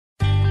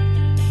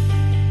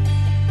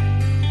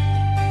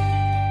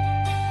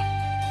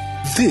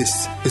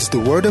This is the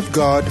Word of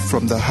God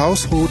from the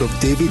Household of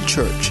David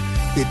Church.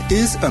 It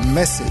is a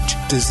message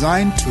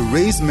designed to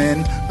raise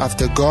men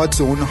after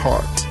God's own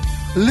heart.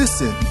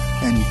 Listen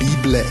and be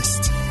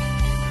blessed.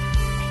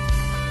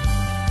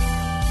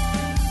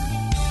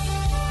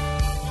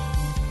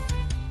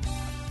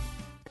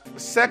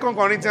 2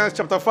 Corinthians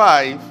chapter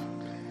 5,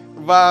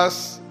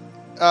 verse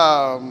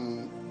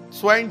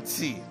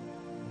 20. 2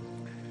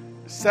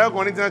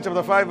 Corinthians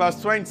chapter 5,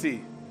 verse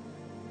 20.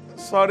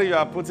 Sorry you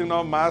are putting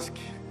on mask.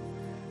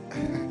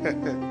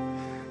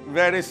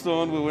 Very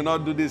soon we will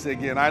not do this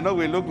again. I know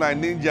we look like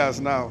ninjas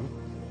now.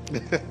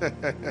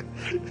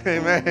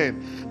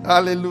 Amen.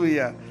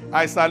 Hallelujah.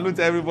 I salute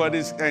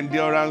everybody's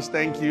endurance.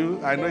 Thank you.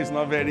 I know it's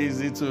not very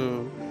easy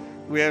to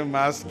wear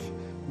mask,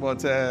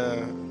 but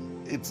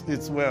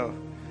it's well.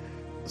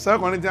 2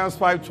 Corinthians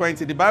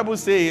 5:20. The Bible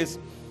says,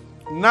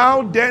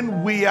 "Now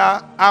then we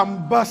are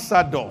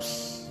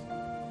ambassadors."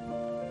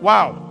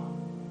 Wow.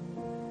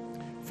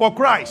 For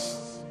Christ.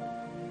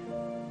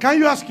 Can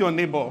you ask your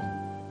neighbor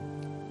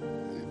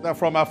that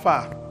from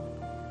afar,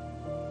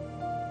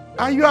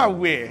 are you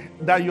aware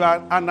that you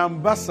are an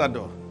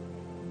ambassador?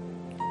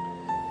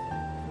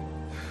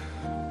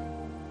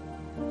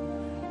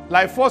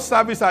 Like first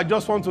service, I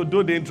just want to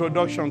do the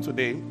introduction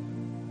today.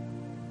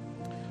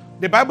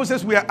 The Bible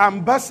says we are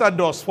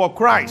ambassadors for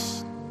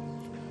Christ.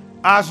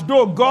 As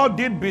though God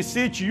did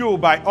beseech you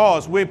by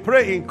us, we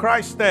pray in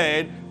Christ's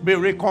stead, be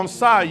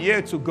reconciled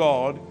yet to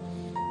God.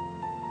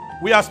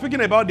 We are speaking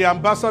about the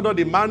ambassador,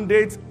 the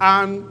mandate,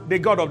 and the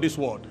God of this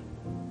world.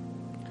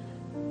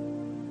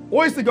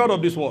 Who is the God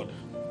of this world?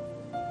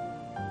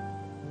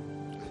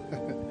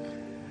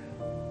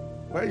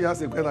 When you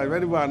ask a question,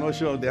 many people are not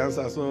sure of the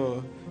answer,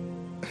 so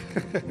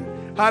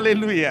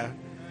hallelujah.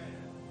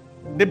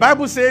 The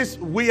Bible says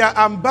we are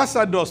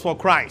ambassadors for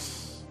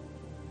Christ.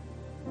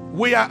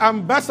 We are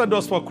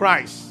ambassadors for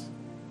Christ.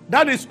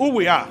 That is who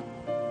we are.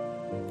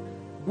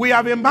 We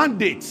have a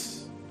mandate.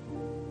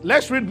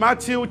 Let's read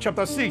Matthew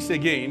chapter 6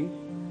 again.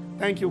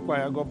 Thank you,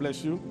 choir. God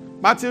bless you.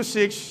 Matthew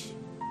 6,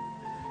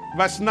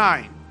 verse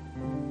 9.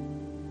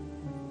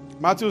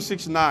 Matthew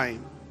 6, 9.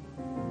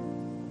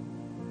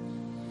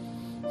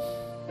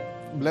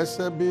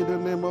 Blessed be the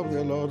name of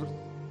the Lord.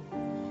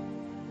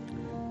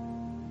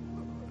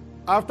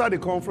 After the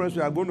conference,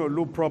 we are going to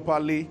look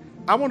properly.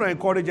 I want to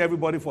encourage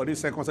everybody for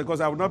this second,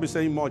 because I will not be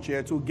saying much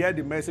here, to get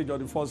the message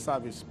of the first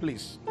service,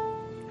 please.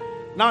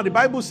 Now, the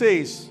Bible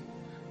says,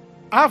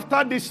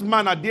 after this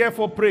manner,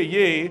 therefore pray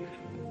ye,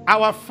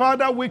 our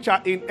Father which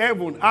art in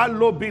heaven,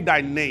 hallowed be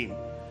thy name.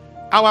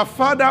 Our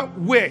Father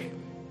where?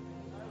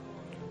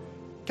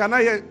 Can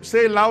I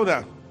say it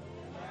louder?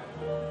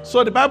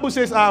 So the Bible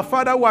says, our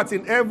Father who art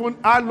in heaven,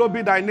 hallowed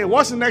be thy name.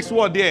 What's the next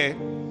word there?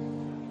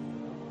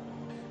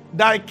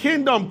 Thy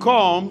kingdom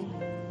come,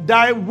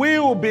 thy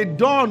will be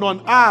done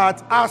on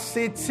earth as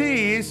it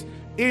is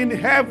in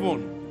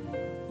heaven.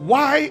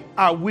 Why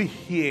are we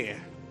here?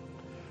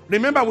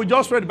 Remember, we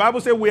just read the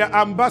Bible says we are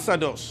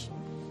ambassadors.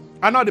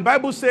 And now the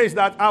Bible says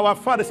that our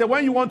Father said,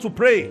 when you want to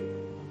pray,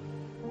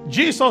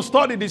 Jesus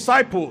taught the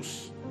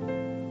disciples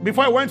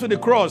before he went to the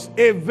cross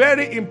a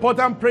very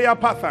important prayer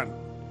pattern.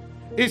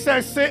 He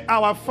says, say,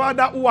 our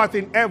Father who art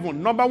in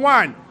heaven. Number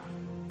one,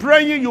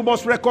 praying, you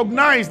must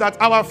recognize that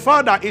our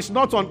Father is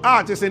not on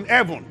earth, it's in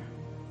heaven.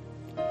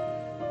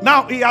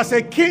 Now, he has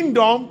a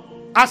kingdom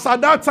as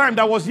at that time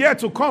that was yet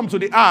to come to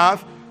the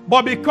earth.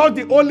 But because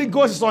the Holy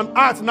Ghost is on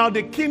earth, now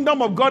the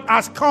kingdom of God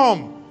has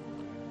come.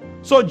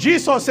 So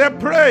Jesus said,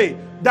 pray,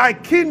 thy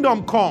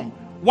kingdom come.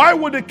 Why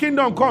would the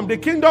kingdom come? The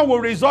kingdom will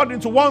result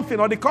into one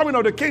thing, or the coming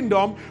of the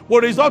kingdom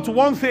will result to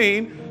one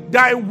thing.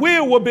 Thy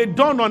will be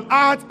done on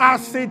earth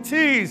as it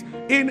is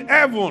in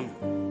heaven.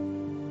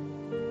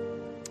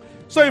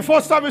 So in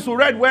first service we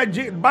read where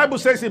the Bible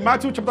says in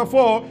Matthew chapter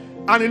 4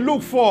 and in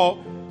Luke 4,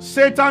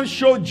 Satan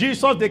showed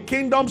Jesus the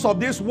kingdoms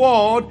of this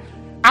world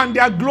and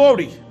their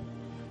glory.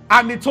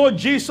 And he told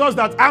Jesus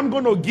that I'm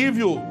going to give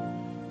you.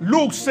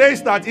 Luke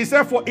says that, he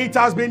said, for it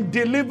has been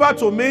delivered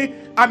to me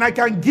and I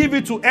can give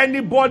it to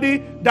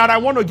anybody that I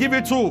want to give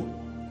it to.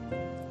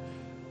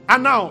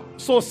 And now,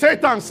 so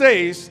Satan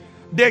says,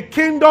 the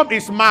kingdom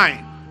is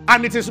mine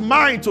and it is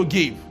mine to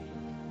give.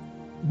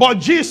 But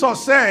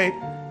Jesus said,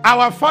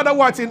 our Father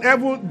who art in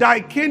heaven,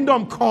 thy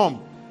kingdom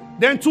come.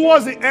 Then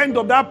towards the end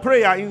of that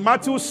prayer in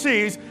Matthew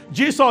 6,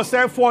 Jesus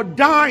said, for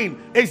thine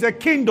is the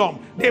kingdom,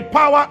 the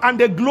power and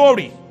the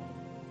glory.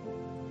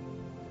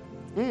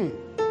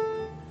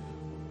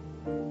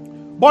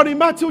 But in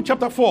Matthew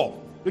chapter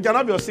 4, you can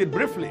have your seat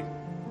briefly.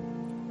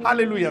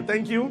 Hallelujah.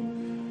 Thank you.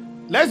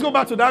 Let's go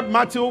back to that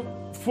Matthew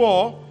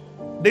 4,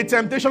 the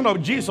temptation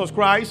of Jesus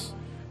Christ.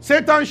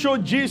 Satan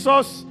showed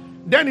Jesus.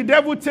 Then the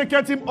devil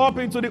taketh him up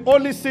into the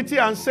holy city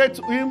and said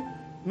to him,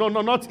 no,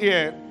 not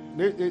here.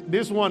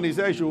 This one, he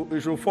said, you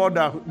should fall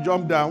down,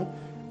 jump down.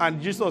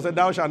 And Jesus said,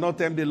 thou shalt not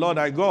tempt the Lord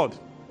thy God.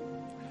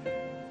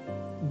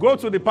 Go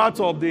to the part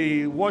of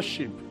the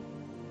worship.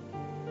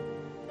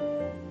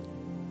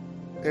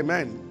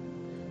 Amen.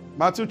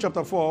 Matthew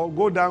chapter 4,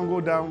 go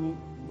down.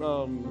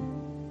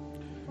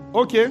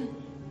 Okay.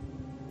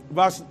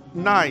 Verse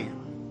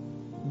 9.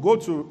 Go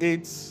to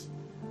it.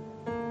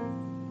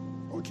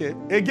 Okay.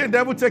 Again,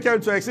 devil take you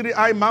to exceeding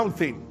high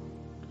mountain.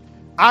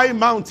 High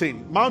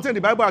mountain. Mountain,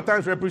 the Bible at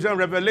times represent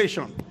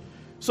revelation.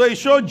 So it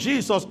showed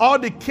Jesus all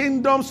the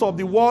kingdoms of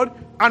the world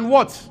and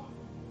what?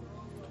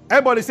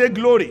 Everybody say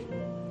glory.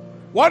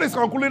 What is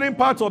concluding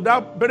part of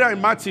that better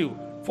in Matthew?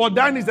 For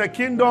thine is the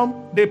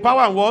kingdom, the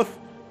power and worth,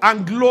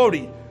 and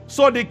glory.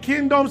 So the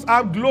kingdoms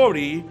have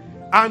glory.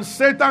 And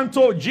Satan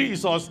told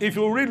Jesus, if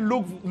you read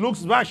Luke's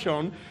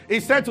version,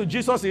 he said to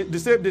Jesus,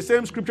 the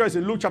same scripture is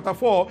in Luke chapter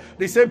 4,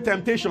 the same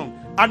temptation.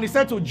 And he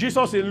said to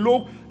Jesus in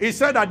Luke, he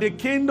said that the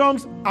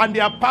kingdoms and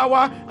their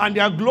power and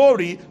their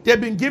glory, they've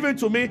been given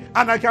to me,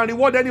 and I can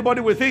reward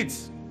anybody with it.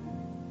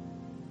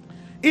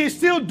 He's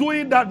still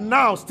doing that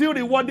now, still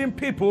rewarding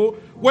people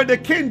with the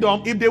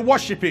kingdom if they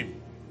worship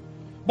him.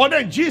 But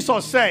then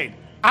Jesus said,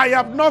 I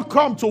have not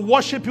come to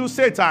worship you,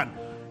 Satan.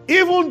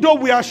 Even though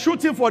we are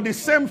shooting for the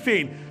same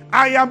thing,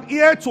 I am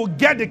here to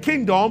get the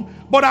kingdom,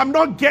 but I'm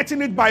not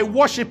getting it by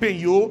worshiping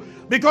you.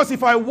 Because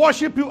if I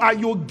worship you and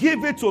you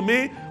give it to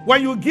me,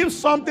 when you give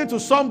something to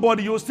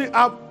somebody, you still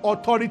have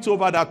authority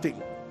over that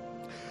thing.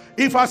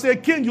 If as a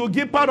king, you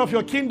give part of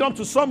your kingdom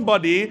to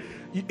somebody,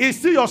 it's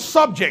still your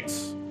subject.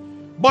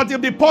 But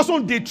if the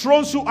person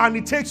dethrones you and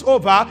he takes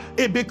over,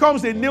 it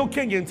becomes the new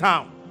king in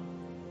town.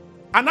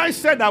 And I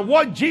said that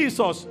what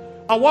Jesus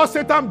and what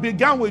Satan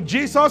began with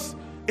Jesus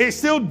is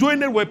still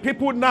doing it with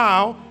people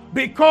now,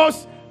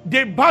 because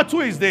the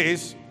battle is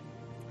this.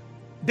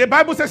 The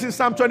Bible says in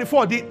Psalm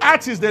 24, the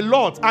earth is the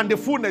Lord and the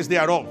fullness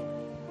thereof.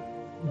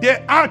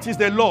 The earth is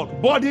the Lord.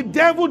 But the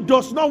devil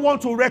does not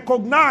want to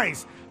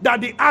recognize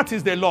that the earth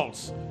is the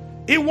Lord's.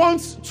 He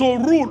wants to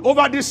rule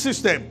over this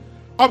system.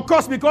 Of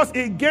course, because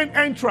he gained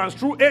entrance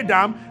through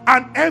Adam,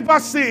 and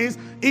ever since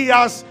he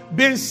has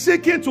been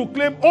seeking to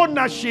claim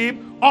ownership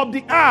of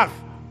the earth.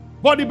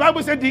 But the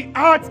Bible said the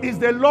earth is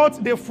the Lord's,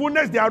 the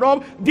fullness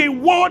thereof, the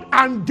world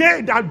and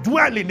they that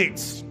dwell in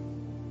it.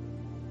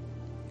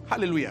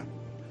 Hallelujah.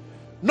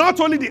 Not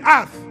only the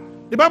earth.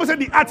 The Bible said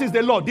the earth is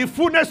the Lord, the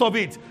fullness of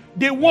it,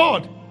 the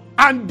world,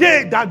 and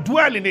they that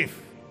dwell in it.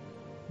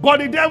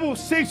 But the devil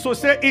seeks to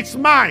say, it's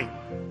mine.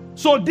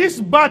 So this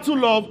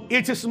battle of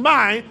it is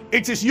mine,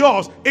 it is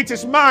yours, it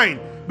is mine,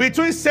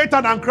 between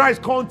Satan and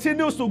Christ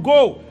continues to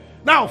go.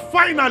 Now,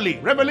 finally,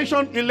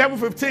 Revelation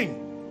 11:15.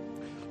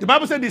 The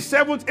Bible said the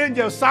seventh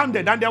angel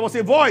sounded, and there was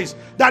a voice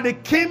that the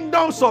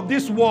kingdoms of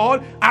this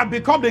world have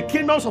become the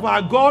kingdoms of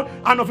our God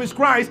and of his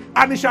Christ,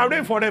 and it shall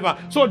reign forever.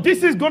 So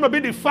this is going to be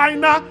the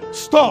final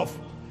stuff.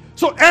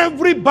 So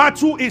every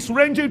battle is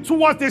ranging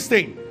towards this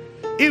thing.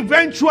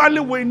 Eventually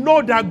we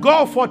know that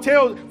God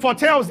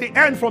foretells the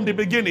end from the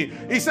beginning.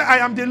 He said, I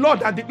am the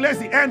Lord that declares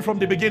the end from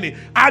the beginning.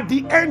 At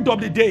the end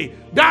of the day,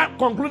 that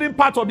concluding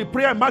part of the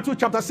prayer in Matthew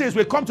chapter 6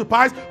 will come to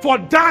pass, for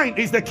thine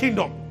is the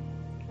kingdom.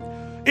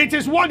 It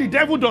is what the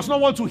devil does not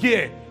want to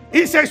hear.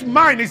 He says,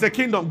 mine is the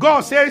kingdom.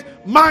 God says,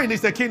 mine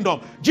is the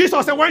kingdom.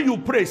 Jesus said, when you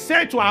pray,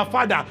 say to our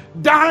Father,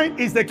 thine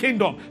is the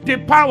kingdom, the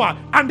power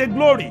and the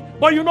glory.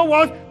 But you know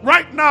what?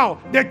 Right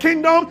now, the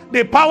kingdom,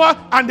 the power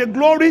and the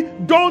glory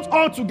don't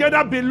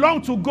altogether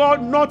belong to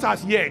God, not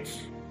as yet.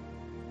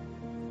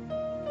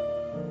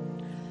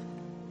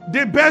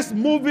 The best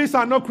movies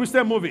are not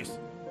Christian movies.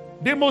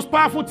 The most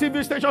powerful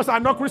TV stations are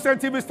not Christian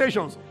TV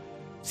stations.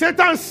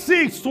 Satan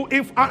seeks to,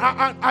 if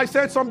I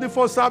said something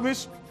for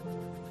service,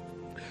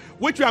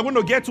 which we are going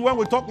to get to when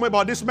we talk more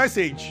about this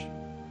message.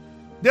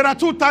 There are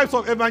two types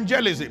of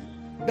evangelism.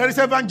 There is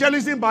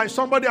evangelism by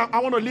somebody, I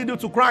want to lead you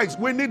to Christ.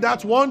 We need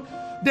that one.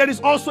 There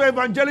is also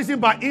evangelism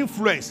by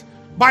influence,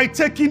 by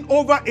taking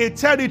over a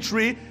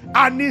territory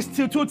and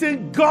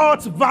instituting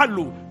God's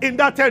value in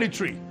that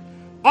territory.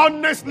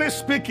 Honestly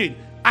speaking,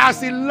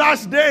 as the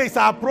last days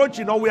are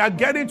approaching, or we are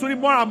getting to it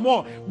more and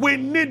more, we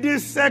need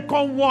this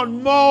second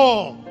one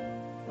more.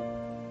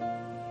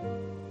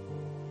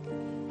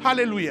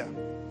 Hallelujah.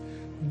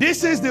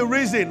 This is the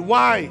reason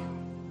why,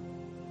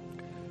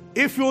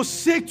 if you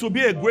seek to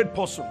be a great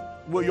person,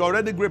 well, you're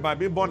already great by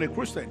being born a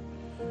Christian.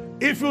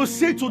 If you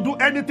seek to do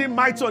anything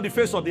mighty on the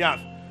face of the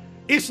earth,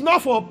 it's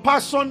not for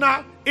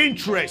personal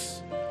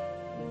interest.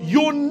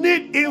 You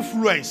need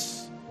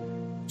influence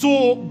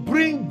to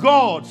bring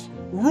God's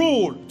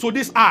rule to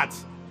this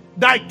earth.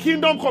 Thy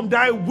kingdom come,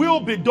 thy will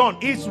be done.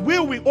 His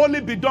will only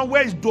be done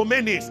where his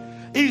domain is.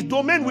 His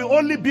domain will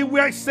only be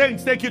where his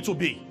saints take it to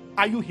be.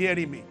 Are you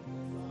hearing me?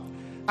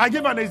 I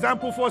give an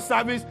example for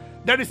service.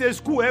 There is a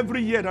school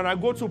every year that I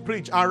go to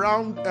preach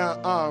around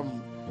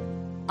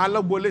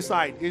Alagbole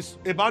side. It's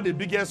about the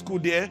biggest school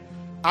there.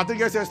 I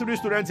think SS3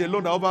 students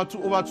alone are over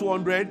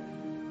 200.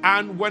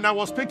 And when I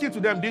was speaking to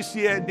them this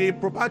year, the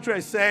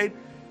proprietor said,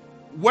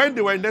 when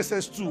they were in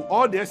SS2,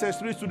 all the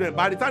SS3 students,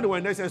 by the time they were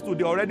in SS2,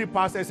 they already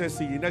passed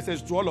SSC in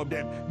SS2, all of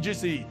them,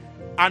 GCE.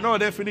 And all of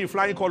them finished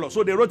flying colors.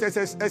 So they wrote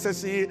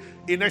SSC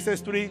in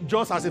SS3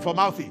 just as a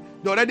formality.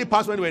 They already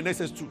passed when they were in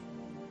SS2.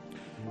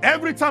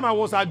 Every time I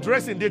was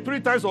addressing the 3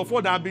 times or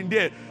 4 that have been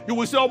there, you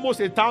will see almost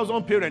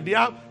 1,000 parents.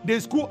 The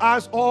school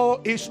has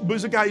all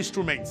musical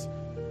instruments,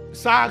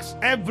 sax,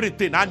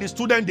 everything, and the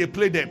students, they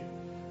play them.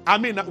 I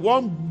mean,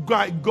 one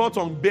guy got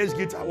on bass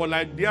guitar, was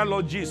like, dear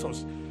Lord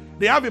Jesus.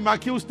 They have a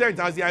McHugh's tent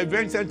as the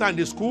event center in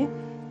the school.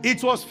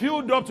 It was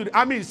filled up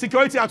to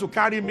security had to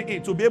carry me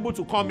in to be able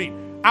to come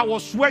in. I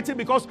was sweating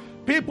because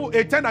people,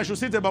 a tent that should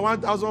sit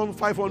about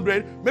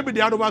 1,500, maybe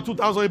they had over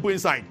 2,000 people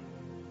inside.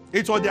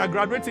 It was their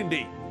graduating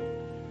day.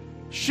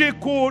 She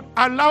could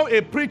allow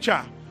a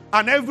preacher,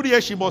 and every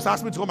year she must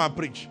ask me to come and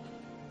preach.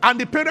 And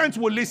the parents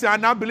would listen,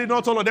 and I believe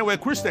not all of them were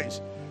Christians.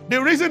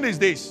 The reason is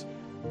this: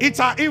 it's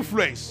her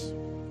influence.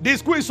 The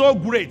school is so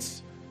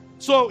great.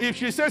 So if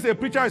she says a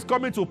preacher is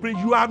coming to preach,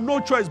 you have no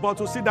choice but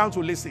to sit down to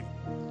listen.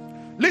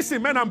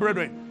 Listen, men and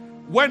brethren,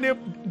 when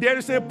there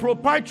is a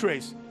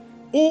proprietress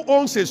who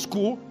owns a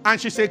school and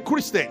she's a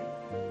Christian,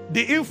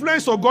 the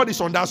influence of God is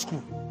on that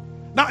school.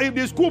 Now, if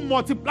the school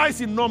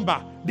multiplies in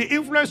number, the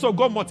influence of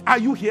God multiplies.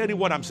 Are you hearing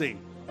what I'm saying?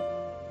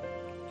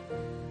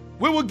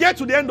 We will get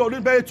to the end of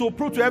this day to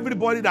prove to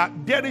everybody that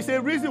there is a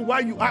reason why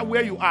you are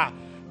where you are.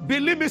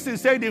 Believe me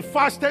sincerely, the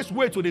fastest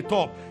way to the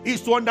top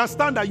is to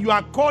understand that you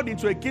are called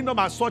into a kingdom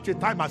at such a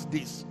time as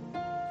this.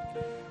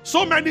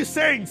 So many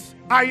saints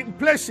are in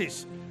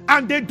places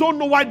and they don't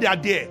know why they are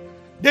there.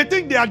 They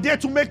think they are there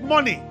to make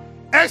money.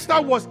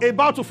 Esther was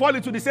about to fall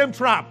into the same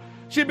trap.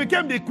 She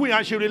became the queen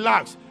and she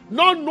relaxed,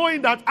 not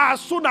knowing that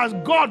as soon as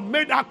God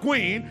made her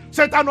queen,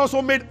 Satan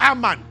also made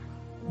Haman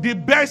the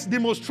best, the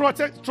most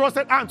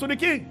trusted hand to the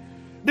king.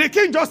 The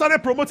king just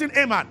started promoting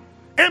Haman.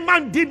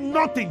 Haman did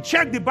nothing.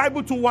 Check the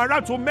Bible to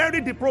warrant to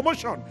merit the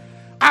promotion.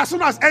 As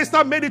soon as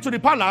Esther made it to the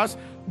palace,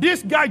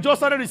 this guy just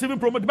started receiving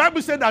promotion. The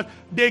Bible said that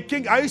the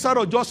king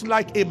Ahasuerus just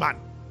like Haman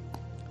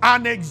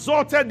and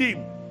exalted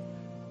him.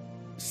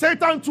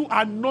 Satan to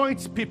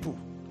anoint people,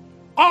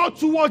 all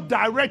towards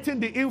directing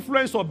the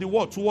influence of the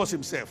world towards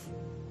himself.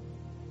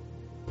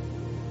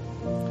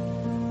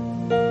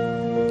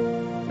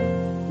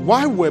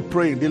 While we're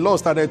praying, the Lord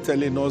started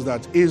telling us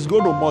that He's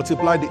going to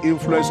multiply the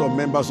influence of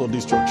members of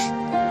this church.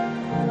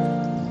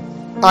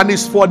 And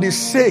it's for the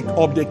sake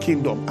of the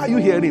kingdom. Are you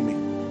hearing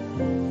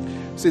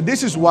me? See,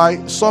 this is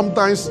why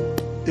sometimes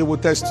it will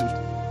test you.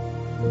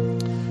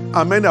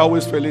 And many are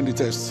always failing the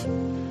test.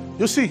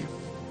 You see,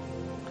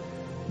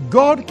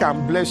 God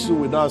can bless you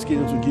without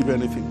asking you to give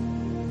anything.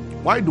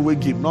 Why do we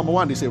give? Number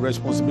one, it's a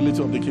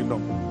responsibility of the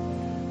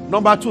kingdom.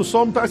 Number two,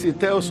 sometimes He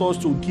tells us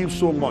to give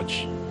so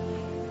much.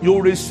 You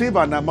receive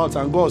an amount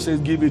and God says,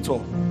 give it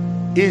all.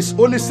 He's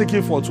only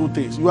seeking for two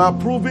things. You are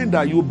proving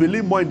that you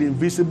believe more in the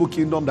invisible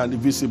kingdom than the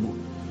visible.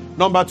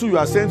 Number two, you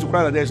are saying to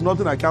Christ that there's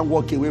nothing I can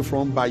walk away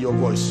from by your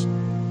voice.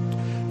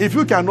 If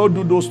you cannot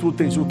do those two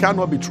things, you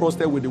cannot be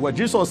trusted with the word.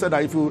 Jesus said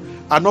that if you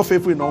are not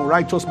faithful in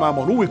unrighteous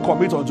mammon, who will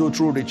commit unto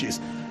true riches?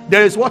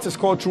 There is what is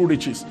called true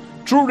riches.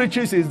 True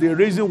riches is the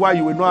reason why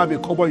you will not have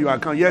a cover in your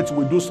account, yet you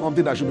will do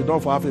something that should be done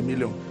for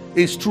 $500,000.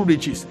 It's true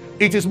riches.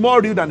 It is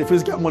more real than the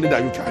physical money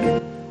that you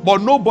carry.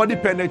 But nobody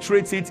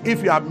penetrates it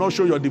if you have not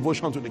shown your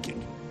devotion to the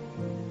king.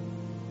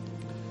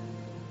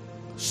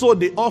 So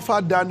they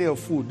offered Daniel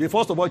food. They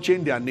first of all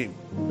changed their name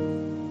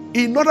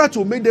in order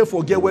to make them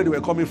forget where they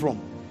were coming from.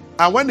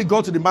 And when they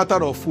got to the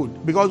matter of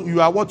food, because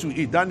you are what you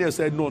eat, Daniel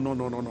said, no.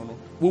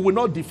 We will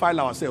not defile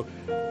ourselves.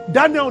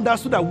 Daniel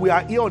understood that we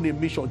are here on a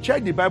mission.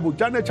 Check the Bible,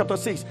 Daniel chapter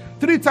 6.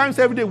 3 times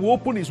every day we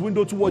open his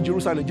window towards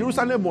Jerusalem.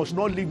 Jerusalem must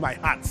not leave my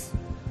heart.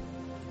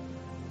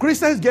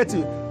 Christians get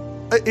it.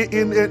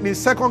 In 2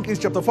 Kings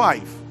chapter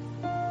 5,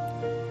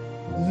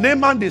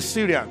 Naaman the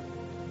Syrian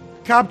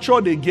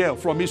captured a girl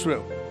from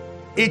Israel.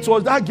 It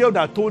was that girl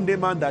that told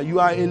Naaman that you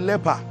are a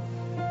leper.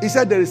 He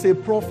said there is a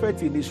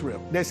prophet in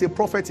Israel. There's a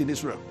prophet in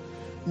Israel.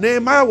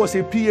 Nehemiah was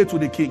a PA to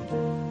the king.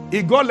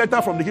 He got a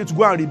letter from the king to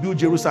go and rebuild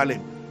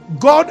Jerusalem.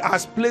 God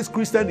has placed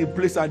Christians in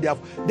place, and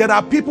there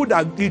are people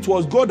that it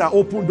was God that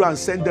opened door and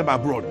sent them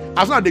abroad.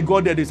 As soon as they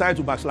got there, they decided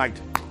to backslide.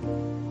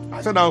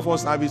 I said that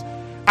first service.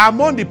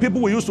 Among the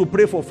people we used to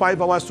pray for 5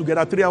 hours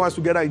together, 3 hours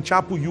together in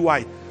chapel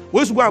UI,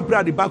 we used to go and pray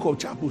at the back of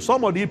chapel.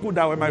 Some of the people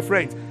that were my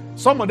friends,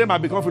 some of them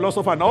have become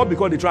philosophers now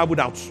because they traveled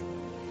out.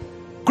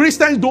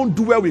 Christians don't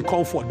do well with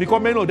comfort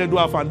because many of them do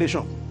have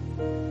foundation.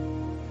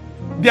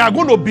 They are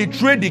going to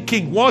betray the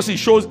king once he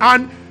shows,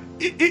 and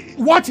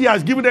what he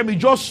has given them is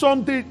just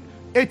something,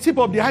 a tip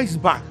of the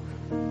iceberg.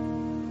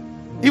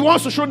 He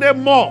wants to show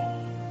them more.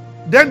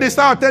 Then they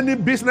start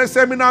attending business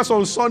seminars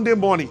on Sunday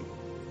morning.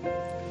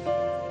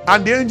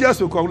 And the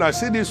angels will come and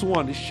see this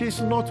one,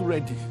 she's not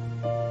ready.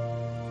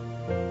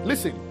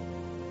 Listen,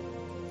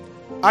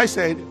 I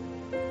said,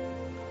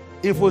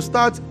 if we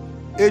start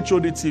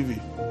HOD TV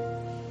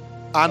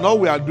and all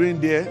we are doing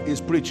there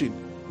is preaching,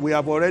 we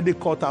have already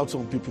cut out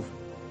some people.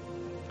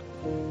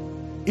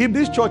 If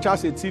this church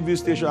has a TV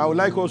station, I would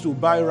like us to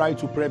buy right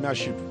to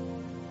premiership.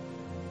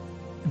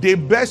 The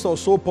best or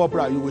soap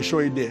opera, you will show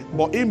it there.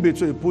 But in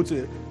between, put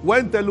it.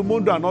 When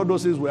Telemundo and all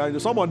those things were,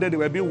 some of them, they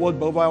were being watched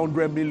by over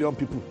 100 million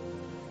people.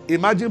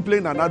 Imagine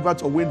playing an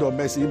advert of Wind of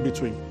Mercy in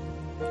between.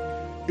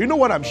 You know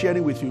what I'm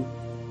sharing with you?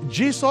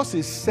 Jesus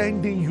is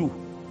sending you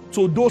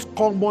to those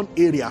common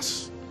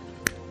areas.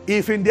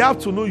 If in the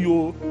afternoon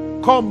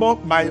you come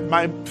up,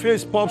 my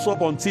face pops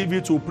up on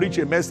TV to preach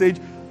a message,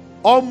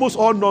 almost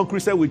all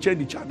non-Christians will change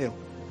the channel.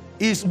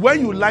 It's when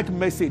you like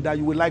message that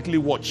you will likely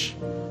watch.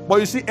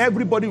 But you see,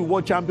 everybody will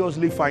watch Champions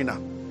League final.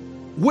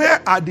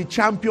 Where are the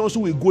champions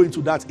who will go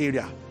into that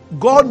area?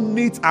 God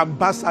needs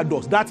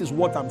ambassadors. That is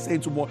what I'm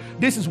saying tomorrow.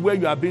 This is where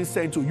you are being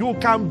sent to. You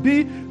can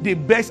be the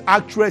best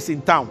actress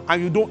in town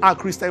and you don't act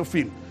Christian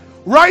film.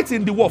 Right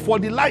in the word, for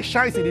the light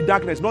shines in the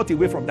darkness, not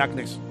away from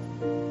darkness.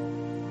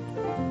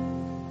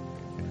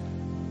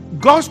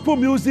 Gospel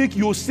music,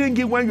 you sing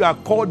it when you are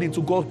called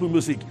into gospel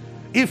music.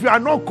 If you are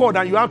not called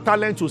and you have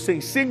talent to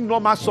sing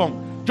normal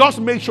song. Just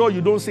make sure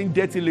you don't sing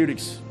dirty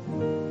lyrics.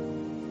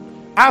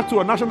 After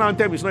a national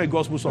anthem is not a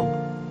gospel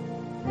song.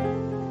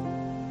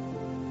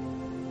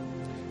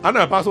 I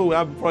know a pastor will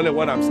have probably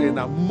what I'm saying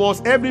now.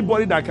 Must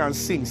everybody that can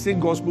sing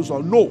gospel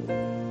song? No.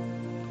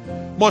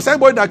 Must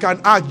everybody that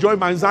can act join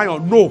Mount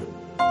Zion? No.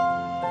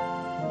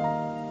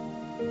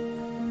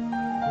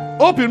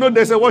 Hope you know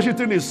there's a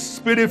Washington is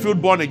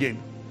spirit-filled born again.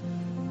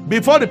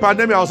 Before the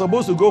pandemic, I was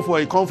supposed to go for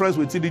a conference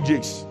with T.D.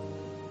 Jakes.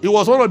 He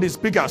was one of the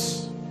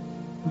speakers.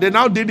 They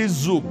now did this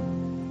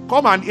Zoom.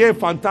 Come and hear a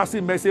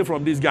fantastic message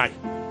from this guy.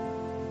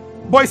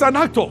 But he's an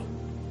actor.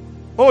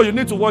 Oh, you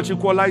need to watch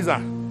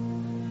Equalizer.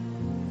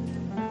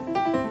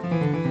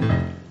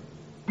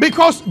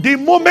 Because the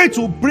moment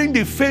you bring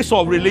the face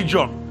of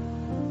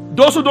religion,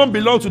 those who don't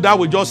belong to that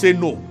will just say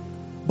no.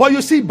 But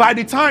you see, by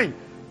the time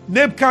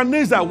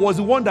Nebuchadnezzar was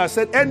the one that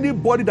said,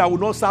 anybody that will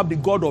not serve the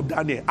God of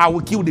Daniel, I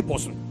will kill the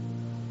person.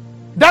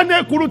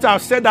 Daniel couldn't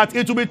have said that.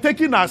 It will be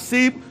taken as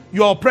if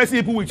you are oppressing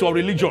people with your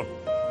religion.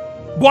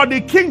 But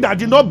the king that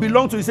did not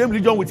belong to the same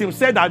religion with him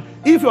said that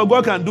if your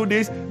God can do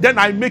this, then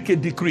I make a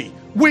decree.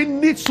 We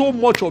need so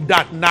much of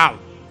that now.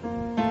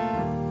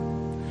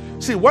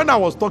 See, when I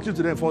was talking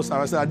to them first,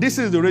 I said, this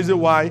is the reason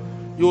why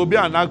you will be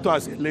an actor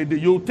as a lady.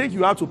 You think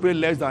you have to pay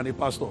less than a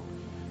pastor.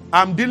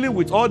 I'm dealing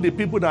with all the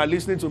people that are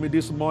listening to me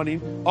this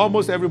morning.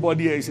 Almost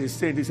everybody here is a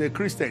saint, is a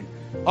Christian.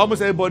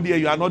 Almost everybody here,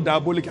 you are not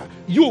diabolic.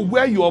 You,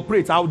 where you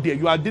operate out there,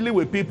 you are dealing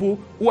with people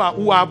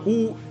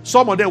who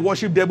some of them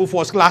worship devil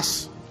first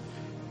class.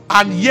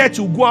 And yet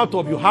you go out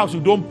of your house,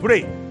 you don't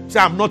pray. Say,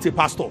 I'm not a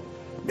pastor.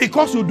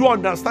 Because you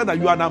don't understand that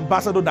you are an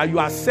ambassador, that you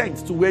are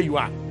sent to where you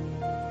are.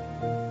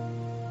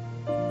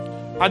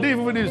 I didn't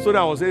even finish the story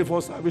I was saying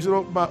first service. You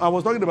know, I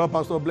was talking about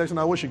Pastor Blessing.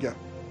 I wish you can.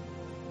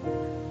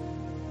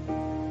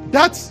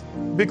 That's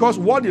because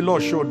what the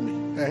Lord showed me.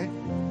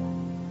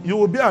 You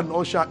will be an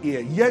usher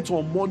here. Yet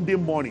on Monday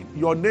morning,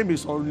 your name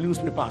is on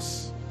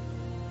newspapers.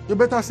 You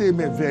better say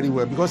amen very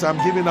well because I'm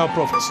giving out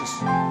prophecies.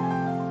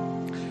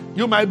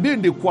 You might be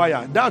in the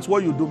choir. That's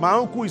what you do. My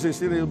uncle is a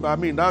senator. I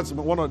mean, that's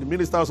one of the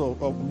ministers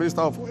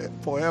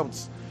for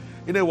health.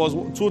 You know, he was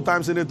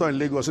 2-time senator in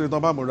Lagos, Senator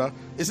Bamura.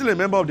 He's still a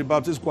member of the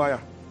Baptist choir.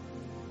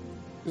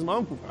 He's my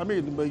uncle. I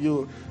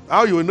mean,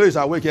 how you know he's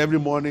awake every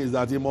morning is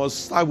that he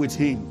must start with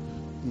him.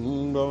 He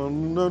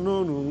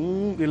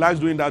likes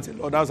doing that a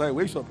lot. That's how he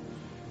wakes up.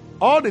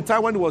 All the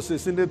time when he was a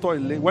senator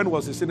in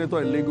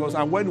Lagos,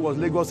 and when he was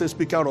Lagos'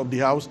 Speaker of the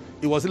House,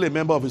 he was still a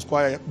member of his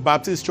choir,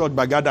 Baptist Church,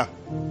 Bagada.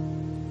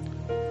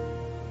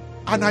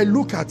 And I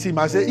look at him,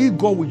 I say, if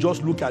God will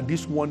just look at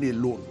this one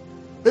alone,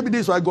 maybe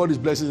this is why God is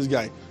blessing this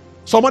guy.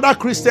 Some other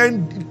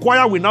Christian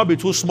choir will now be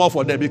too small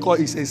for them because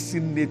he's a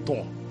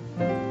senator.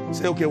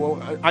 Say, okay,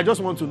 well, I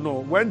just want to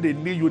know, when they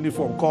need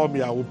uniform, call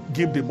me, I will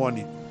give the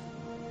money.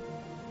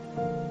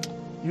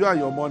 You and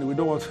your money, we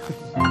don't want to.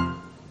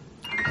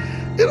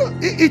 You know,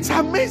 it's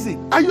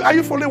amazing. Are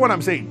you following what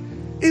I'm saying?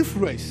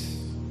 Influence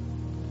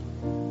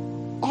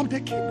of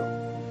the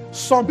kingdom.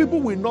 Some people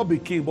will not be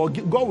king, but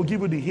God will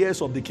give you the ears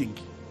of the king.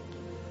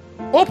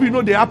 Hope you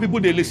know there are people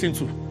they listen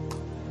to.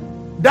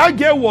 That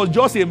girl was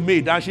just a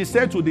maid, and she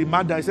said to the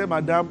madam, I said,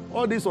 Madam,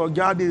 all this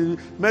organic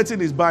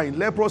medicine is buying.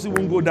 Leprosy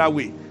won't go that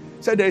way.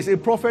 Said there is a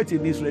prophet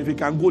in Israel, if he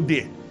can go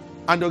there.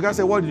 And the guy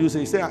said, what did you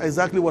say? He said,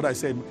 exactly what I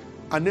said.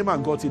 And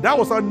Naaman got it. That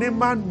was how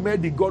Naaman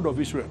met the God of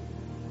Israel.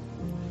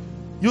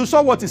 You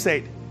saw what he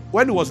said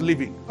when he was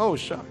leaving. Oh,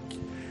 shark.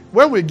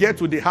 When we get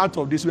to the heart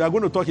of this, we are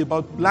going to talk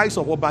about lives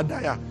of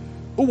Obadiah,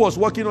 who was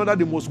working under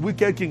the most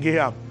wicked king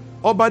Ahab.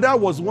 Obadiah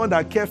was one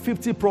that kept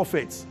 50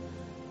 prophets,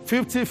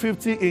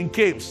 50 in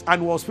caves,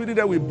 and was feeding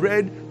them with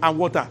bread and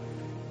water.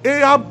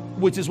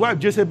 Ahab, with his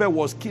wife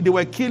Jezebel, they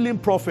were killing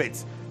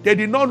prophets. They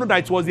did not know that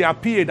it was their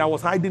PA that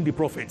was hiding the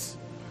prophets.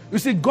 You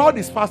see, God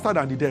is faster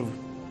than the devil.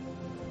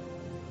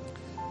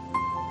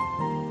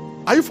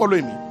 Are you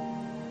following me?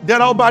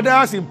 There are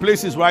Obadiahs in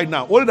places right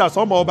now. Only that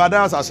some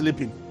Obadiahs are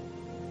sleeping.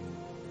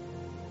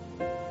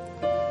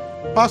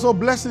 Pastor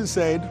Blessing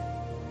said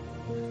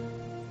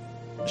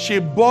she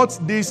bought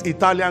this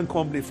Italian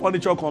company,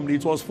 furniture company.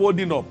 It was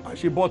folding up, and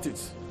she bought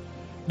it.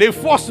 The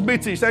first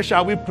meeting, she said,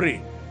 shall we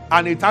pray?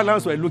 And the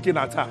Italians were looking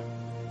at her.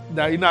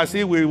 That, you know, I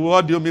see,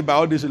 what do you mean by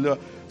all this?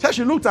 So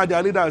she looked at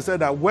their leader and said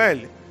that, well,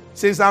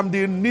 since I'm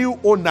the new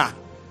owner,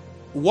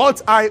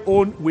 what I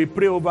own, we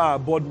pray over our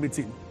board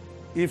meeting.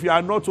 If you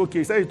are not okay,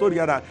 he said, he told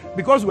the other,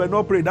 because we were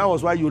not praying, that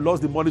was why you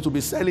lost the money to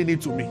be selling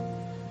it to me.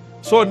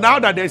 So now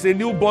that there's a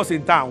new boss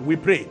in town, we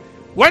pray.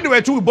 When they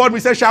were through with board, we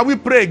said, shall we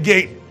pray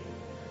again?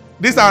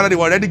 This time they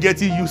were already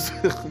getting used.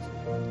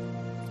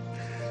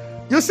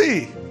 You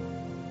see,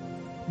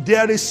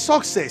 There is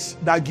success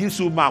that gives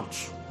you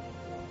mouth.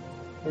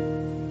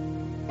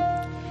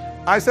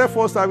 I said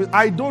first service,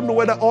 I don't know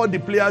whether all the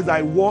players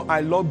I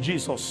love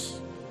Jesus.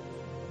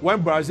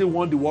 When Brazil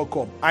won the World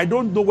Cup, I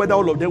don't know whether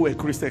all of them were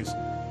Christians.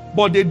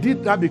 But they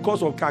did that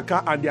because of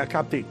Kaka and their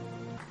captain.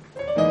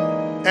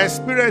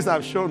 Experiences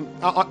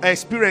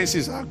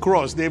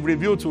across, they've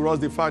revealed to us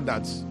the fact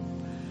that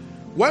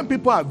when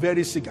people are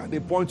very sick at the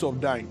point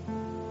of dying,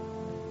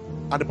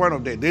 at the point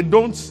of death, they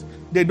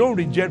don't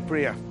reject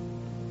prayer.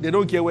 They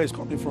don't care where it's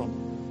coming from.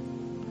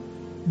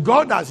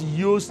 God has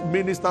used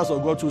ministers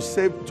of God to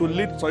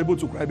lead some people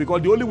to cry,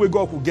 because the only way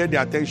God could get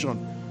their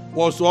attention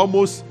was to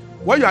almost,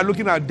 when you are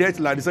looking at death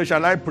like this,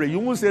 shall I pray? You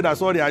won't say that,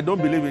 sorry, I don't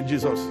believe in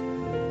Jesus.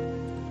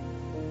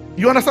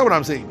 You understand what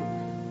I'm saying?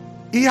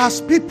 He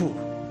has people.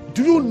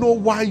 Do you know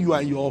why you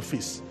are in your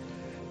office?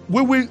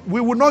 We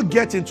will not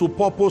get into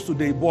purpose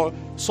today, but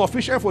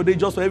sufficient for today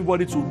just for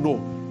everybody to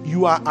know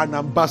you are an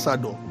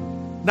ambassador.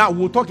 Now,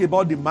 we'll talk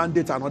about the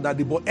mandate another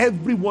day, but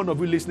every one of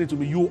you listening to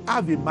me, you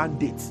have a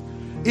mandate.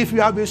 If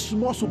you have a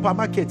small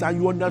supermarket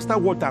and you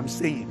understand what I'm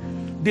saying,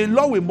 the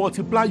Lord will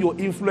multiply your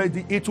influence.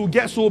 It will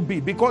get so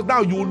big, because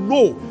now you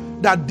know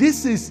that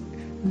this is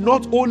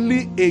not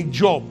only a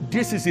job,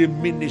 this is a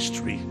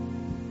ministry.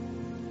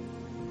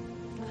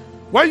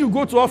 When you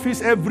go to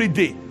office every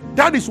day,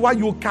 that is why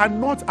you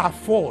cannot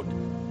afford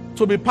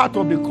to be part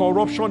of the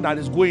corruption that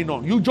is going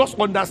on. You just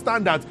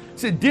understand that,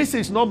 say, this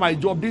is not my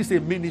job, this is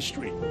a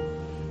ministry.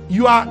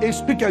 You are a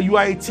speaker, you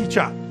are a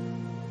teacher.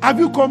 Have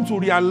you come to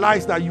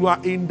realize that you are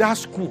in that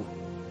school?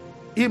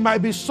 It might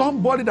be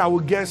somebody that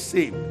will get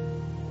saved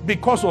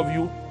because of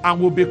you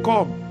and will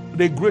become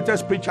the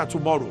greatest preacher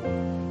tomorrow.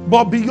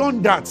 But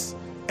beyond that,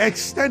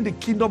 extend the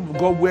kingdom of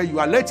God where you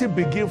are. Let it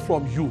begin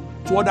from you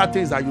to other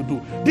things that you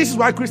do. This is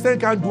why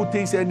Christians can't do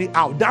things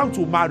anyhow, down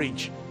to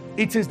marriage.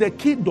 It is the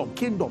kingdom.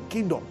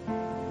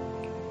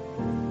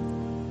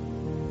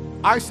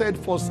 I said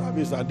for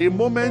service that the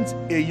moment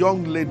a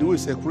young lady who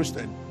is a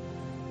Christian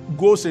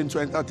goes into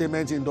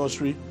entertainment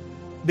industry,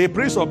 the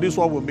prince of this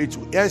world will meet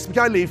you.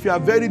 Especially if you are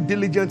very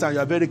diligent and you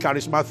are very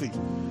charismatic.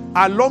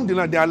 Along the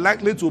line, they are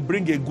likely to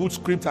bring a good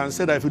script and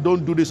say that if you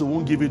don't do this, we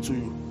won't give it to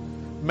you.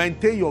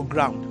 Maintain your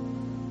ground.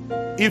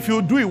 If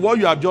you do it, what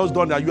you have just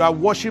done, that you have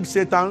worshipped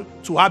Satan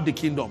to have the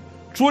kingdom.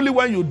 Truly,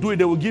 when you do it,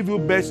 they will give you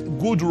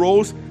good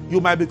roles.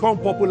 You might become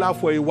popular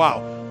for a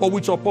while. But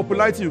with your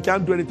popularity, you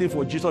can't do anything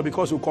for Jesus,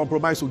 because you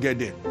compromise to get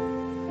there.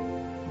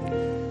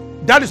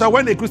 That is why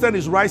when a Christian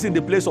is rising in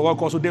the place of work,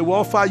 so they will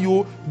offer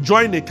you,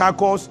 join a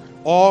caucus,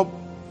 or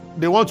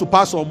they want to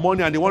pass some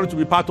money and they want you to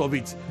be part of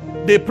it.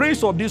 The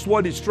prince of this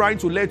world is trying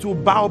to let you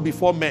bow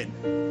before men.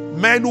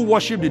 Men who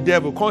worship the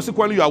devil.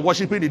 Consequently, you are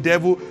worshiping the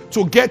devil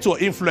to get your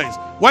influence.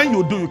 When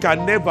you do, you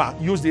can never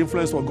use the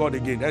influence for God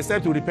again,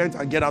 except to repent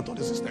and get out of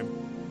the system.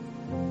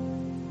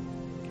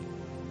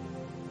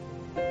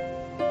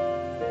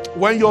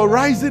 When your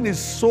rising is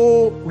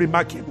so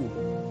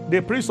remarkable,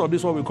 the prince of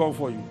this world will come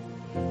for you.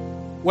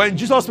 When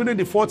Jesus finished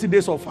the 40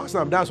 days of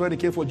fasting, that's when he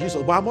came for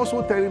Jesus. But I'm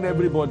also telling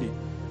everybody,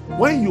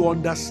 when you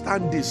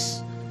understand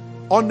this,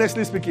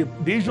 honestly speaking,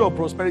 the issue of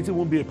prosperity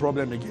won't be a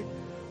problem again.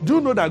 Do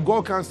you know that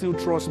God can still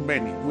trust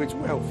many with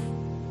wealth?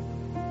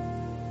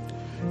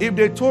 If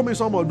they told me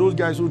some of those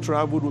guys who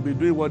traveled will be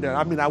doing what they're,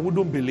 I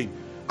wouldn't believe.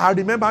 I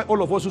remember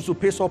all of us used to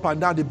pace up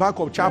and down the back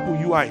of Chapel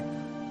UI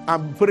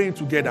and praying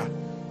together.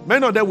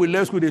 Many of them will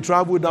left school, they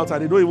traveled out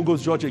and they don't even go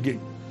to church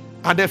again.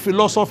 And their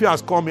philosophy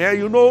has come here.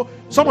 You know,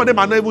 some of them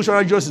are not even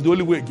sure Jesus is the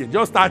only way again.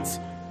 Just start.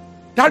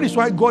 That is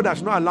why God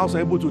has not allowed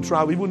some people to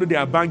travel, even though they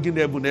are banging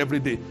heaven every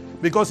day.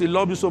 Because he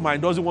loves you so much,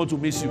 he doesn't want to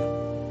miss you.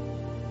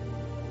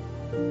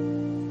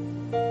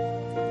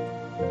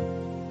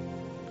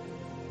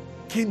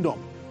 Kingdom.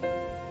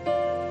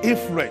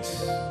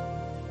 Influence.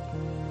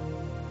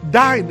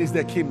 Thine is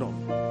the kingdom.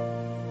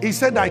 He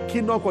said, thy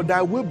kingdom or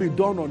thy will be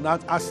done on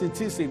earth as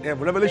it is in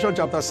heaven. Revelation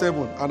chapter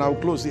 7, and I'll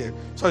close here.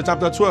 Sorry,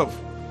 chapter 12.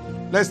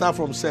 Let's start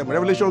from 7.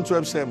 Revelation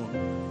 12,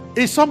 7.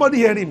 Is somebody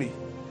hearing me?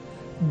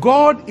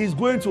 God is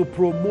going to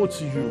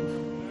promote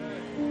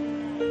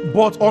you.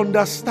 But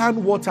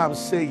understand what I'm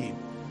saying.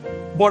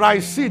 But I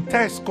see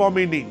tests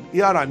coming in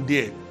here and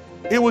there.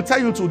 It will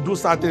tell you to do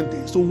certain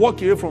things, to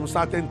walk away from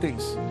certain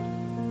things,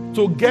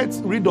 to get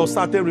rid of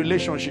certain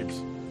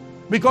relationships.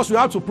 Because you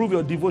have to prove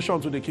your devotion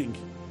to the king.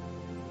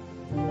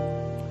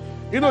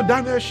 You know,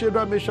 Daniel,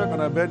 Shadrach, Meshach,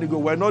 and Abednego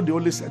were not the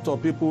only set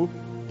of people,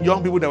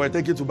 young people that were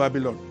taken to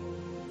Babylon.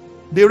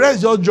 The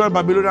rest just joined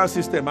Babylonian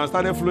system and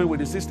started flowing with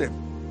the system.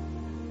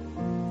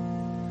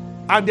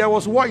 And there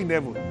was war in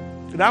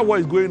heaven. That war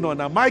is going on.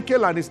 Now,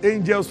 Michael and his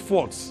angels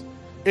fought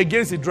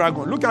against the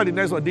dragon. Look at the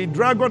next one. The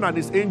dragon and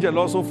his angel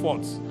also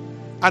fought.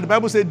 And the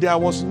Bible said there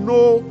was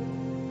no,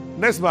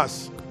 next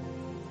verse,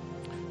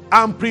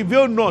 and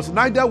prevailed not,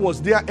 neither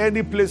was there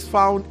any place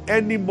found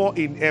any more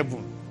in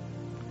heaven.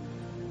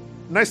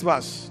 Next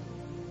verse.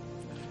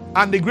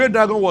 And the great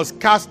dragon was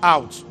cast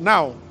out.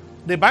 Now,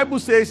 the Bible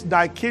says,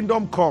 thy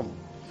kingdom come,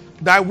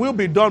 thy will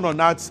be done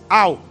on earth.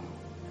 How?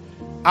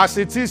 As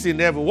it is in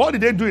heaven. What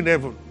did they do in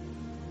heaven?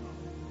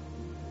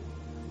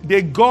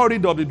 They got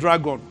rid of the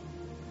dragon.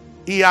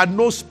 He had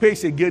no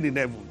space again in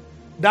heaven.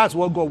 That's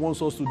what God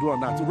wants us to do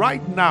on earth.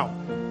 Right now,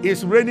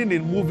 it's raining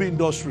in movie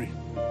industry.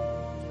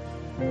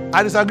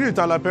 I disagree with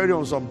Tyler Perry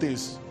on some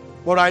things.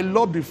 But I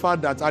love the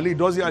fact that Ali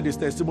doesn't have this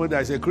testimony that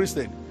he's a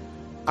Christian.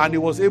 And he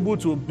was able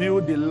to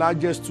build the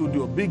largest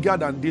studio, bigger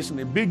than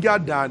Disney, bigger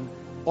than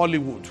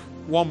Hollywood.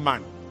 One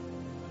man.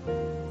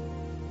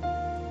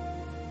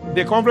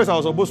 The conference I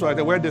was supposed to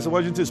attend, where the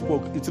Washington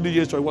spoke, it's 3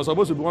 years, he was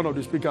supposed to be one of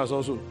the speakers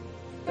also.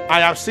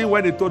 I have seen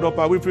when he told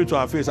Oprah Winfrey to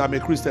her face, I'm a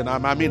Christian.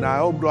 I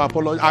hope no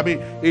apology.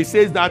 He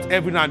says that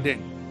every now and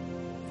then.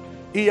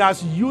 He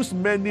has used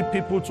many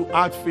people to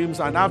act films,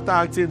 and after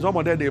acting, some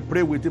of them they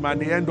pray with him,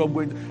 and they end up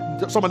going.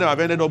 Some of them have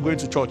ended up going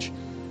to church.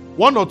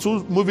 1 or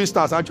 2 movie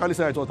stars actually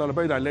said it was Tyler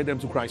Perry that led them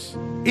to Christ.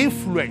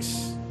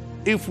 Influence,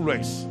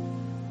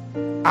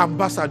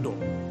 ambassador.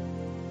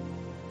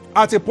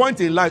 At a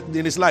point in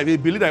his life, he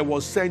believed that he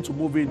was sent to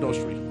movie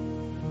industry.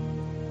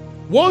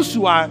 Once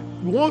you have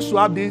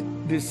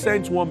the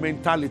sent one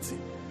mentality,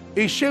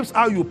 it shapes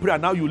how you pray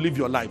and how you live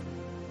your life.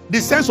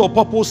 The sense of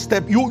purpose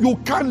step, you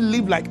can't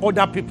live like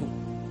other people.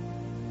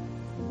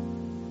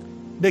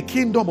 The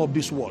kingdom of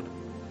this world.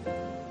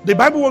 The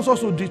Bible wants us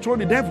to dethrone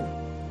the devil.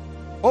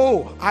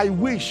 Oh, I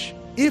wish,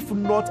 if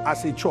not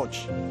as a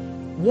church,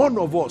 one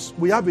of us,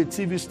 we have a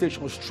TV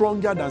station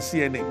stronger than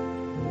CNN.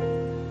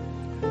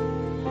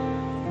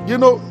 You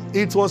know,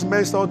 it was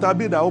Mr.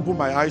 Otabi that opened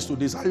my eyes to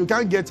this. You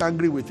can't get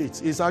angry with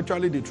it. It's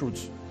actually the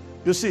truth.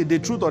 You see, the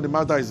truth of the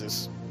matter is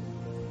this.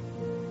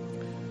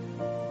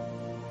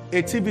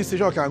 A TV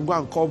station can go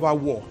and cover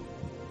war.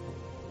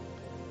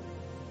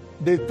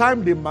 The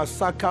time they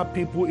massacre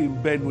people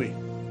in Benue,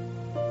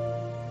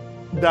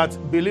 that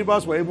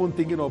believers were even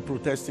thinking of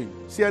protesting,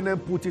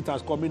 CNN put it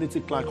as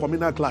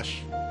communal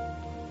clash.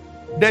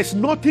 There's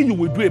nothing you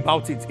will do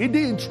about it. It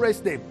didn't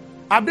interest them.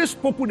 Have they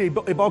spoken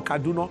about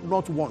Kaduna?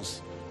 Not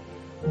once.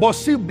 But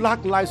see,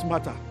 Black Lives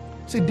Matter.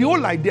 See, the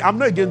whole idea, I'm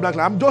not against Black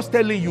Lives, I'm just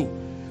telling you.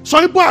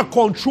 Some people are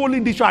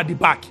controlling this show at the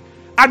back.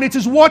 And it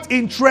is what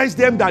interests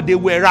them that they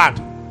were at.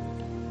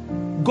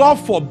 God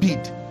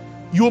forbid,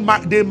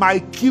 they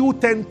might kill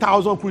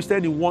 10,000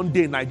 Christians in one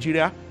day in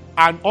Nigeria,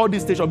 and all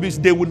these stations,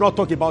 they will not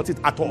talk about it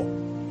at all.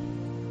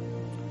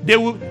 They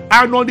will,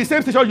 and on the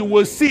same station, you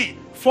will see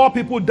 4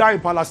 people die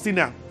in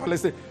Palestine.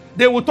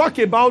 They will talk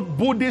about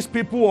Buddhist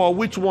people or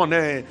which one,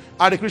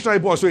 are the Christian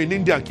people also in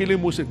India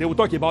killing Muslims. They will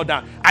talk about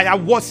that. I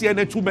have watched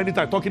CNN too many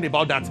times talking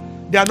about that.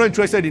 They are not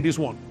interested in this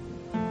one.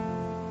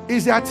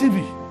 It's their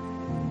TV.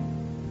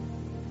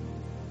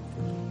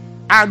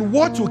 And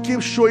what you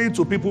keep showing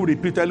to people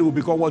repeatedly will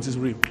become what is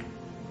real.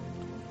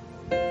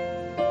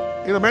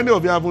 You know, many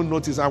of you haven't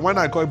noticed, and when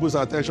I call people's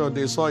attention,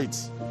 they saw it.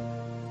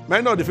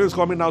 Many of the films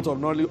coming out of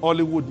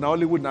Hollywood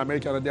in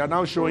America, they are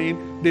now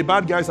showing the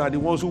bad guys are the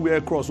ones who wear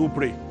a cross, who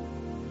pray.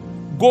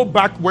 Go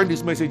back when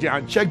this message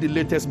and check the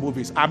latest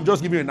movies. I'm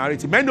just giving you a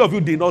narrative. Many of you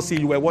did not see,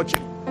 you were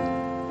watching.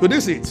 So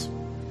this is it.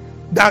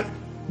 That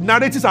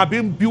narratives are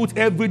being built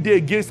every day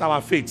against our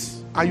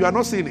faiths, and you are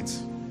not seeing it.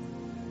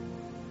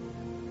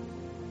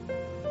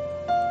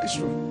 It's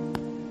true.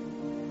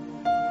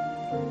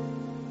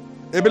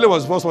 Ebele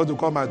was the first one to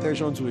call my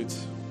attention to it.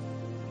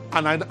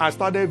 And I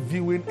started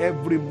viewing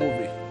every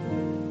movie.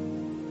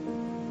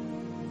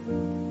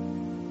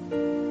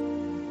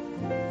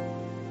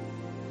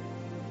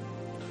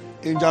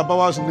 In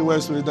Jabawa's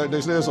newest film,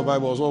 the Slave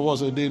Survivors, what was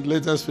the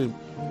latest film?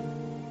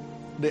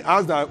 They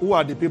asked that who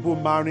are the people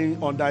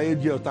marrying under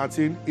age of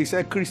 13. He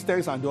said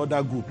Christians and the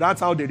other group.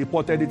 That's how they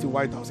reported it in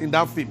White House, in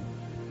that film.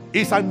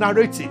 It's a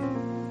narrative.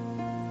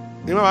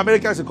 You know,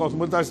 America is a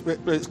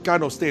cosmopolitan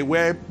kind of state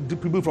where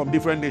people from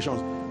different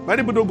nations,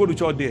 many people don't go to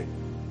church there.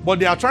 But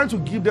they are trying to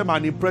give them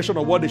an impression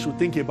of what they should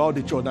think about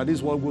the church, that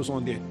is what goes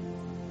on there.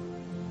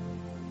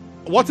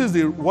 Did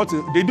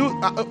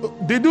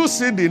you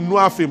see the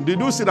Noah film? Did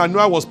you see that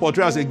Noah was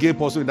portrayed as a gay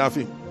person in that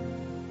film?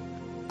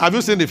 Have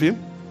you seen the film?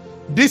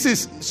 This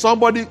is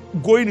somebody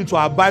going into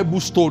a Bible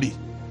story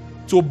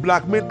to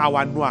blackmail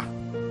our Noah.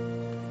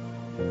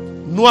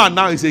 Noah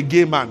now is a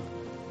gay man.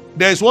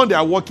 There's one they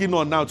are working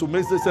on now to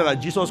make it say that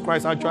Jesus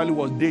Christ actually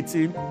was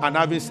dating and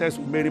having sex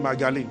with Mary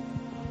Magdalene.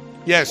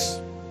 Yes.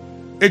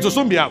 It will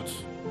soon be out.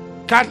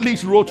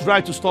 Catholics wrote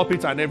try to stop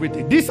it and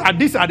everything. These are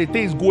the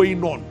things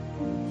going on.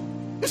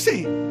 You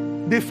see,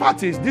 the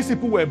fact is, these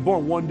people were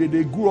born one day,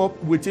 they grew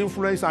up with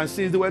influence and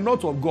sins. They were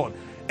not of God.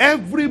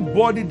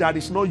 Everybody that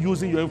is not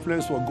using your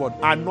influence for God,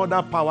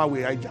 another power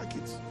will hijack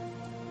it.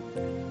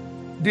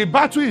 The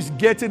battle is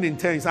getting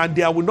intense and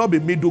there will not be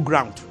middle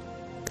ground.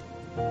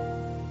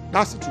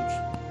 That's the truth.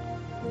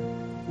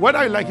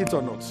 Whether you like it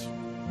or not,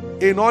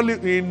 in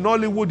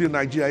Nollywood in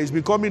Nigeria, it's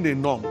becoming a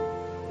norm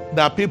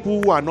that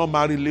people who are not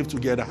married live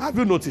together. Have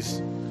you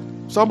noticed?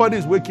 Somebody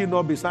is waking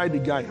up beside the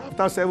guy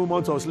after 7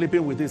 months of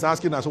sleeping with him,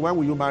 asking us, when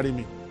will you marry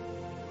me?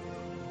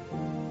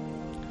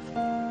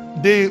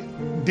 The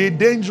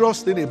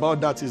dangerous thing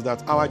about that is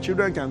that our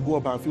children can go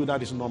up and feel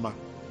that is normal.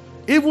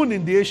 Even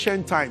in the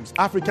ancient times,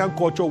 African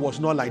culture was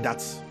not like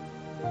that.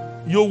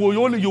 You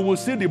will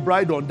see the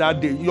bride on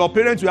that day. Your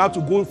parents will have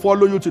to go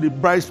follow you to the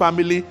bride's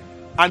family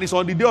And it's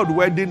on the day of the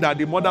wedding that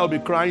the mother will be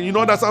crying. You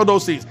know, that's how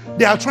those things.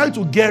 They are trying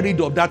to get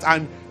rid of that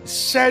and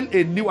sell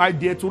a new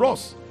idea to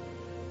us.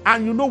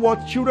 And you know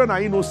what? Children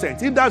are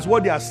innocent. If that's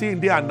what they are seeing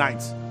day and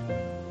night.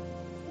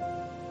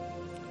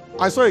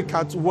 I saw a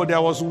cartoon. Well,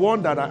 there was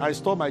one that I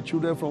stopped my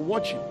children from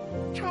watching.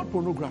 Child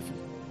pornography.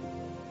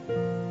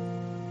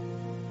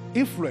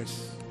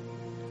 Influence.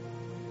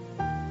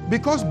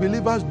 Because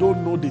believers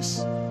don't know this,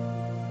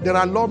 there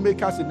are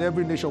lawmakers in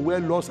every nation where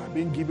laws are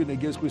being given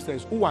against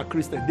Christians who are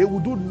Christians. They will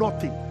do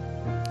nothing.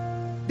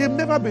 They've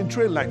never been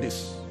trained like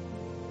this.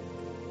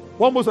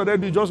 What most of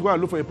them do is just go and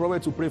look for a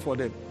prophet to pray for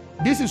them.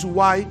 This is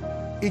why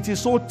it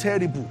is so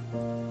terrible.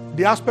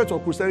 The aspect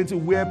of Christianity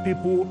where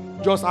people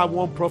just have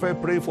one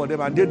prophet praying for them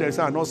and they themselves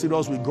are not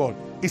serious with God.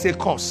 It's a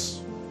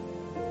curse.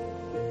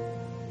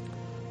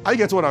 I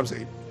get what I'm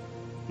saying?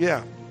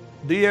 Yeah.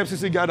 The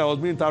EFCC guy that was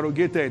being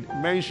interrogated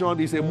mentioned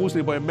he's a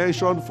Muslim, but he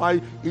mentioned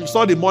he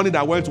saw the money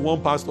that went to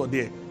one pastor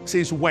there.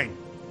 Since when?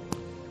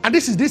 And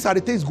these are the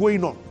things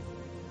going on.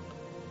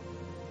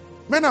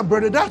 Men and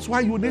brothers, that's why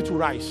you need to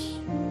rise.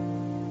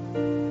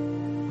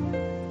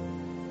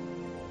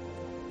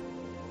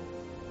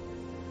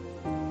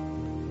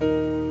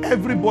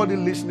 Everybody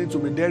listening to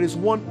me, there is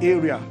one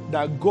area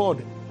that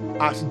God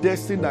has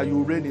destined that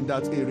you reign in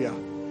that area.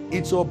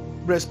 It's your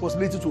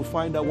responsibility to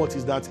find out what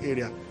is that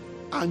area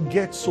and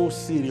get so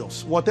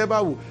serious.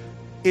 Whatever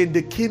in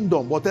the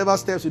kingdom, whatever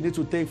steps you need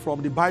to take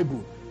from the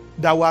Bible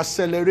that will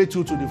accelerate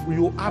you to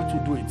you have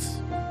to do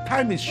it.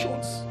 Time is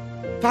short.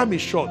 Time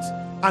is short.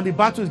 And the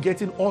battle is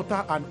getting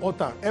hotter and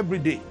hotter every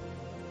day.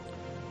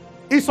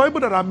 It's some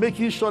people that are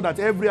making sure that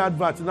every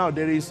advert now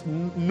there is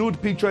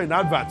nude picture in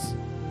adverts.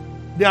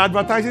 They are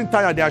advertising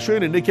tire. They are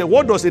showing a naked.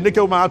 What does a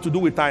naked woman have to do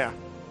with tire?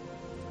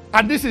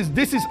 And this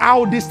is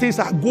how these things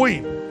are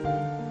going.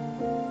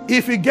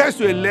 If it gets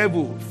to a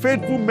level,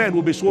 faithful men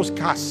will be so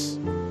scarce.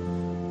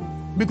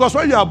 Because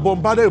when you are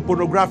bombarded with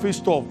pornography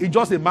stuff, it's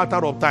just a matter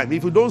of time.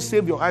 If you don't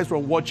save your eyes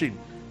from watching,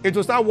 it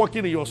will start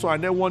working in your soul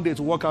and then one day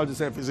to work out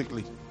itself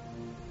physically.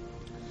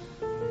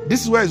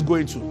 This is where it's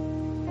going to.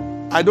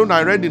 I don't know,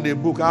 I read in a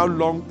book how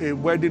long a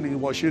wedding in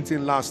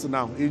Washington lasts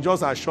now. It's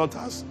just as short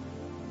as.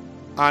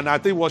 And I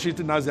think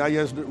Washington has the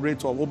highest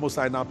rate of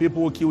homicide now.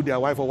 People who kill their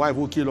wife or wife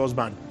who kill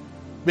husband.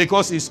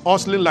 Because it's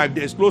hustling like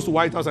this, close to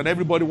White House and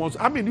everybody wants.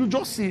 I mean, you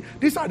just see,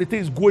 these are the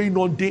things going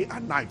on day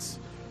and night.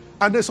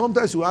 And then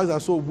sometimes you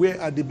ask, so where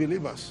are the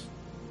believers?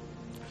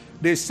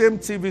 The same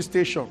TV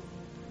station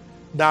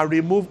that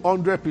removed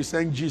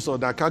 100% Jesus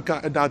that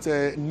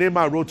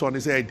Neymar wrote on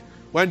his head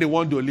when they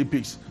won the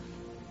Olympics.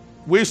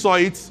 We saw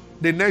it.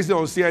 The next day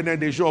on CNN,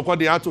 they show up,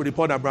 they had to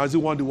report that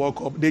Brazil won the World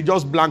Cup. They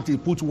just blanked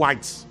it, put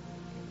white.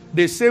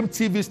 The same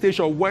TV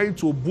station went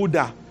to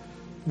Buddha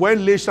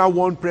when Leicester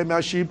won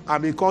Premiership,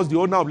 and because the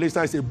owner of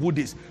Leicester is a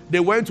Buddhist, they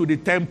went to the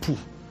temple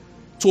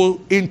to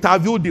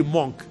interview the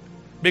monk.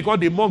 Because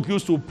the monk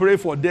used to pray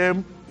for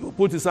them,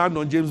 put his hand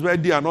on James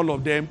Verdi and all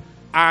of them,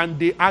 and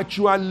they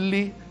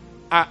actually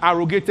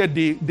arrogated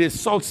the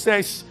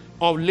success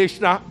of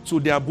Leicester to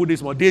their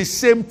Buddhism. The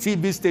same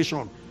TV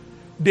station.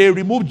 They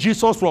removed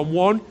Jesus from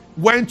one,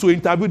 went to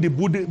interview the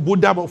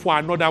Buddha for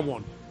another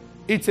one.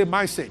 It's a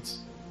mindset.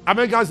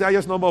 America has the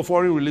highest number of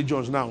foreign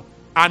religions now.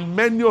 And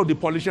many of the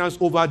politicians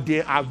over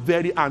there are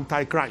very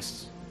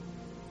anti-Christ.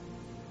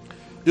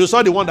 You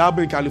saw the one that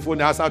happened in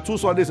California. As of 2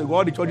 Sundays ago,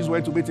 all the churches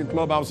went to meet in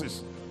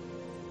clubhouses.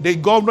 The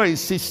governor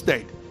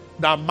insisted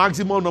that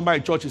maximum number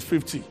in church is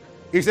 50.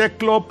 He said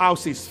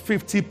clubhouses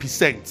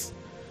 50%.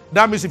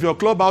 That means if your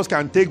clubhouse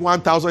can take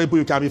 1,000 people,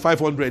 you can be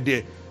 500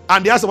 there.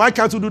 And they asked, why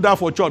can't you do that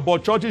for church?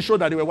 But churches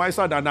showed that they were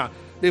wiser than that.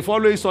 The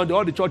following Sunday,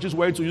 all the churches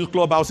went to use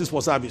clubhouses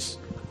for service.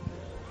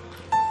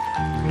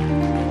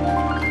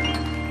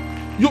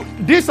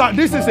 This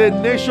is a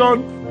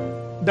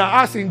nation that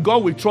asking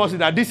God will trust it,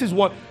 that this is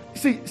what.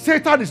 See,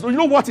 Satan is, you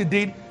know what he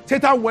did?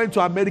 Satan went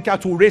to America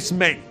to raise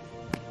men.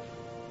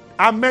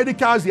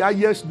 America has the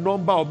highest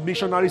number of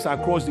missionaries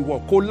across the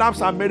world.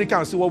 Collapse America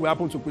and see what will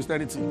happen to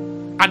Christianity.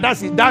 And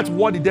that's it. That's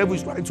what the devil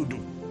is trying to do.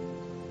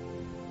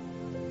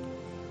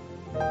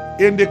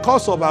 In the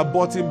course of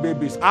aborting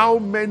babies, how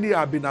many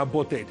have been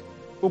aborted?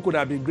 Who could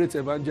have been great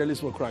evangelists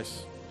for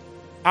Christ?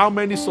 How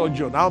many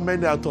surgeons, how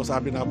many authors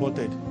have been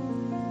aborted?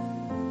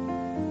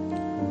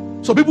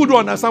 So people don't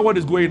understand what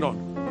is going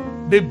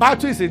on. The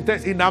battle is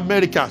intense in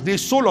America. The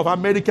soul of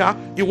America,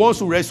 he wants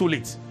to wrestle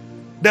it.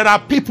 There are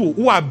people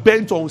who are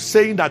bent on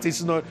saying that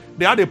it's not.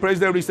 They had a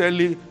president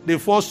recently, the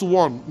first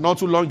one, not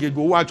too long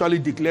ago, who actually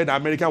declared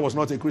that America was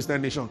not a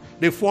Christian nation.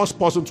 The first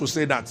person to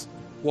say that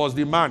was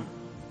the man,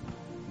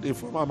 the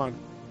former man.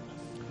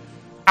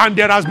 And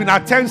there has been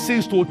attempts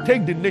since to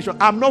take the nation.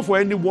 I'm not for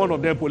any one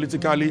of them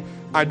politically.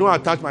 I don't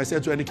attach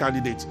myself to any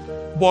candidate.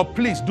 But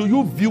please, do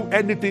you view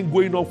anything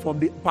going on from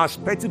the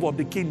perspective of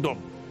the kingdom?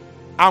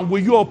 And will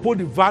you uphold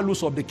the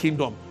values of the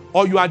kingdom?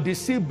 Or you are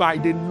deceived by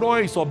the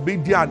noise of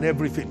media and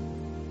everything?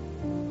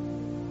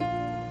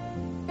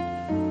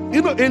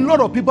 You know, a lot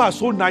of people are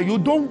so naive. You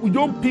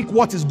don't pick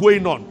what is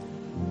going on.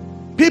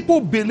 People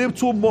believe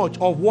too much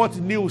of what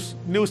news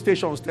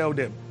stations tell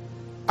them.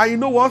 And you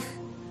know what?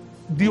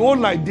 The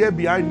whole idea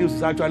behind news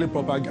is actually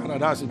propaganda.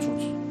 That's the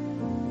truth.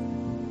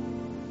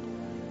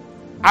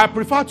 I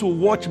prefer to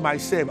watch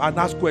myself and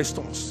ask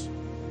questions.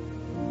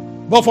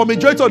 But for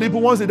majority of the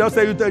people, once they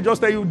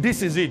just tell you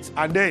this is it,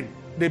 and then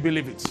they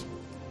believe it.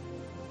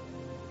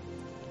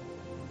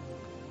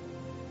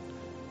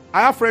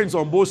 I have friends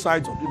on both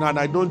sides, and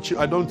I don't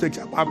take.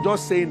 I'm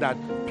just saying that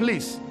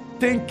please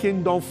think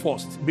kingdom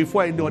first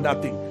before any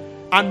other thing.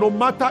 And no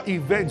matter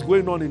events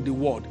going on in the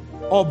world,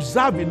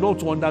 observe enough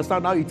to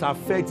understand how it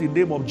affects the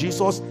name of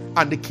Jesus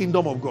and the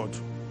kingdom of God.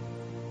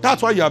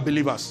 That's why you are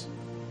believers.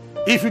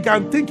 If you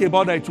can think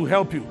about that, it will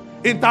help you.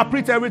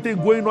 Interpret everything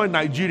going on in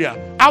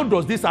Nigeria. How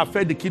does this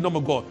affect the kingdom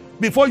of God?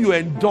 Before you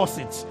endorse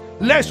it,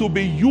 lest you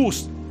be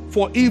used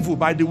for evil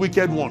by the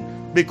wicked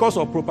one because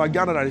of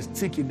propaganda that is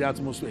thick in the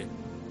atmosphere.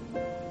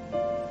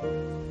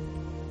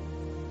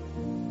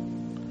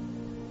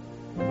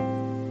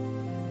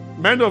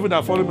 Many of you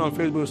that follow me on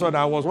Facebook saw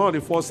that I was one of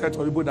the first sets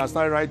of people that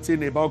started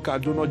writing about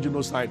Kaduna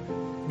genocide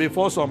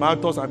before some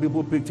actors and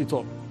people picked it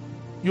up.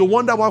 You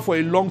wonder why for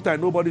a long time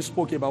nobody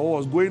spoke about what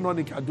was going on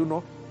in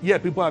Kaduna. Yeah,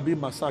 people are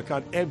being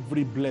massacred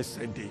every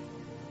blessed day.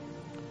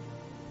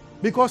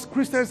 Because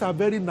Christians are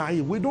very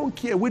naive. We don't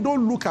care. We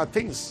don't look at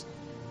things.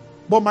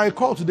 But my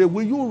call today,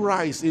 will you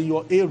rise in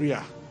your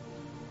area?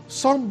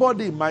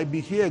 Somebody might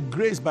be here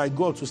graced by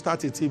God to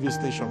start a TV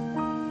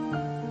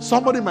station.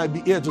 Somebody might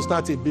be here to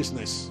start a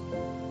business.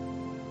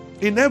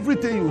 In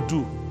everything you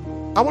do,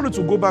 I want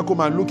you to go back home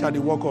and look at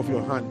the work of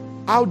your hand.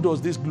 How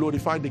does this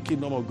glorify the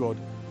kingdom of God?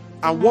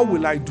 And what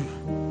will I do?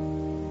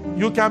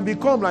 You can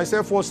become, like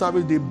say, for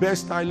service, the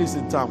best stylist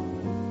in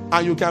town.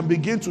 And you can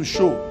begin to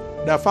show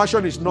that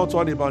fashion is not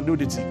all about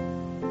nudity.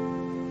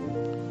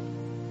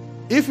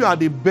 If you are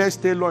the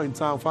best tailor in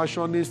town,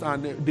 fashionist,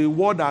 and the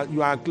word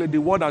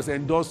has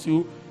endorsed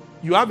you,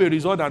 you have a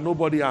result that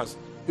nobody has.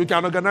 You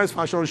can organize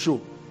fashion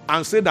show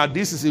and say that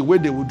this is the way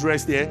they will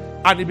dress there,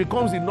 and it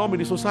becomes the norm in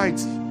the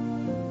society.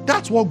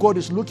 That's what God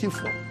is looking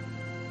for.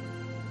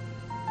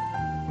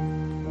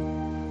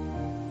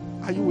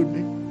 Are you with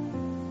me?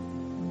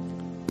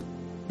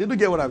 Did you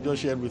get what I've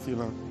just shared with you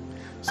now?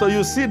 So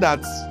you see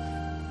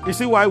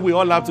why we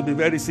all have to be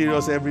very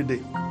serious every day.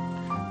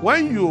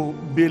 When you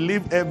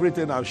believe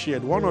everything I've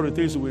shared, one of the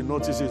things you will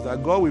notice is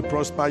that God will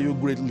prosper you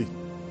greatly.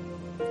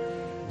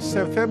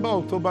 September,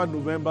 October,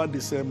 November,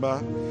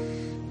 December,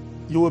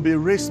 you will be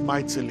raised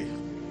mightily.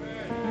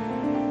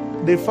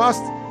 The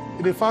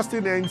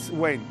fasting ends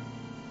when?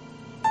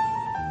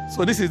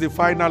 So this is the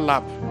final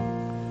lap.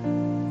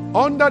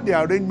 Under the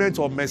arrangement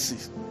of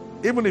mercy,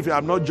 even if you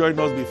have not joined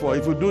us before,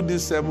 if you do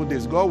these 7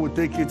 days, God will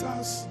take it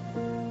as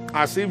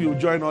if you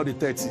join all the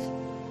 30.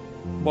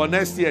 But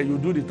next year, you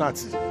do the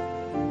 30.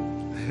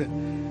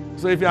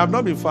 So if you have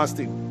not been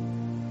fasting,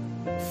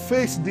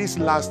 face this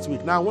last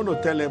week. Now, I want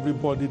to tell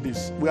everybody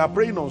this. We are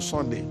praying on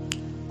Sunday.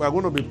 We are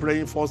going to be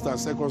praying first and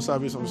second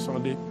service on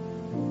Sunday.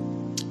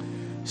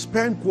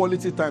 Spend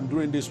quality time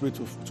during this week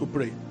to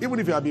pray. Even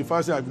if you have been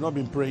fasting, have not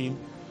been praying,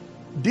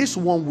 this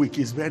 1 week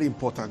is very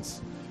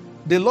important.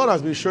 The Lord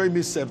has been showing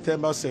me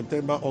September,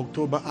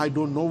 October. I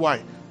don't know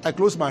why. I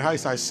close my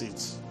eyes, I see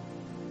it.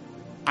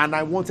 And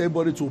I want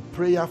everybody to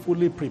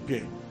prayerfully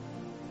prepare.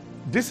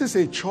 This is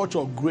a church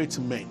of great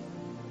men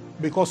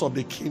because of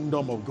the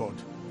kingdom of God.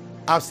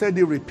 I've said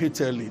it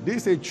repeatedly.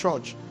 This is a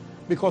church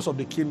because of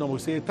the kingdom. We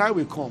say, a time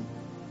will come.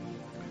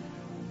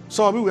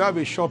 Some of you will have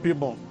a shopping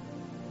mall.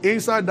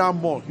 Inside that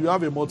mall, you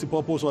have a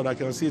multi-purpose hall that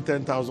can see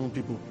 10,000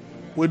 people.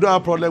 We don't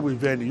have a problem with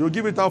venue. You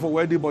give it out for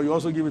wedding, but you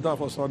also give it out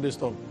for Sunday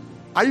stuff.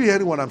 Are you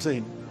hearing what I'm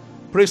saying?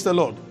 Praise the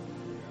Lord.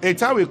 A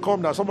time will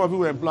come that some of you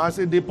will employ. I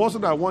say, the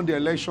person that won the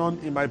election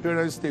in my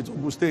parents' state,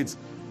 Ogun State,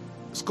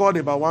 scored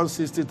about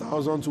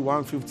 160,000 to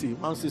 150,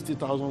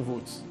 160,000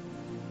 votes.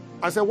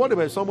 I said, what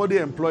if somebody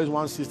employs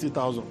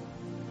 160,000?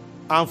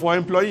 And for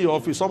employee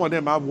office, some of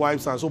them have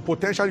wives, and so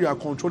potentially you are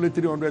controlling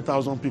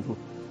 300,000 people.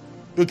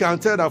 You can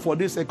tell that for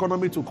this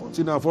economy to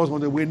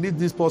continue, we need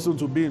this person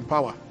to be in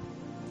power.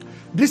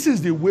 This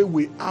is the way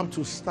we have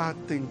to start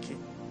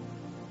thinking.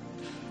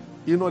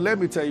 You know, let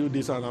me tell you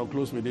this, and I'll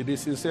close with it. The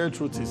sincere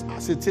truth is,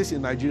 as it is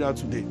in Nigeria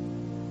today,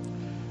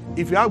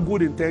 if you have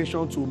good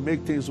intention to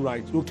make things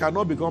right, you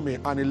cannot become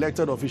an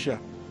elected official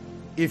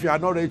if you are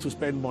not ready to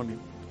spend money.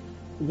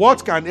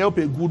 What can help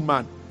a good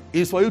man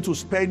is for you to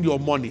spend your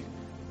money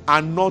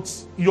and not,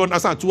 you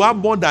understand, to have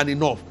more than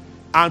enough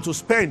and to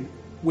spend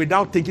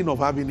without thinking of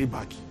having it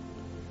back.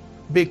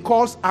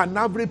 Because an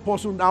average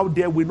person out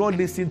there will not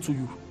listen to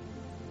you.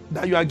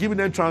 That you are giving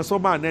them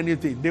transformer and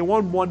anything. They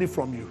want money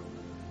from you.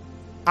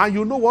 And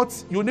you know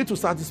what? You need to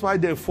satisfy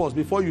them first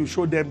before you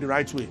show them the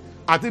right way.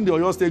 I think the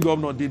Oyo State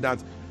governor did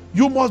that.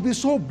 You must be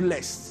so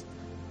blessed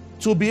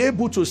to be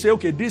able to say,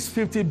 okay, this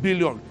 50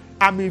 billion,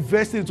 I'm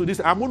investing into this.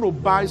 I'm going to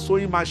buy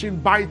sewing machine,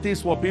 buy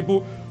things for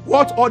people.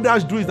 What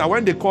others do is that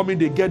when they come in,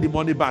 they get the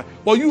money back.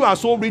 But you are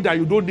so rich that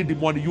you don't need the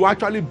money. You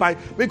actually buy.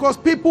 Because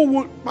people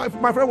will,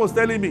 my friend was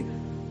telling me,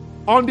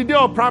 on the day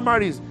of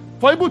primaries,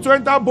 for people to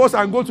enter bus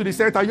and go to the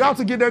center, you have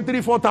to give them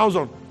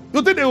 3,000-4,000.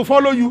 You think they will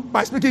follow you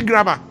by speaking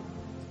grammar?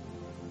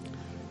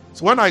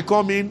 So when I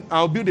come in,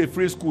 I'll build a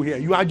free school here.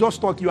 You are just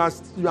talking,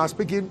 you are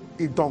speaking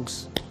in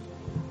tongues.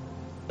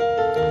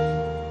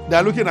 They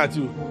are looking at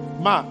you.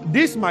 Ma,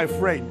 this my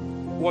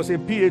friend was a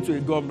PA to a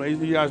governor.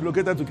 He has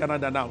located to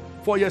Canada now.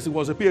 4 years he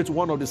was a PA to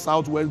one of the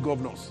Southwest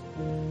governors.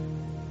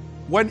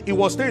 When he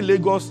was staying in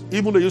Lagos,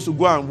 even though he used to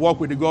go and work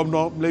with the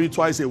governor maybe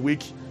twice a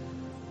week,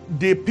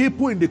 the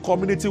people in the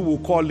community will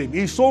call him.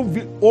 His own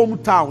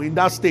hometown in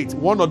that state,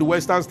 one of the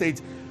western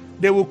states,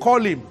 they will call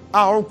him.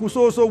 Our Uncle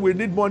so we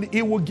need money.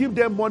 He will give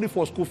them money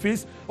for school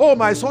fees. Oh,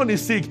 my son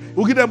is sick.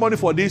 We'll give them money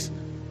for this.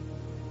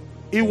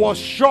 He was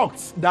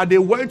shocked that they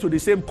went to the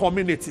same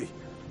community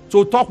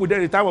to talk with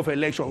them at the time of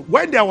election.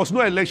 When there was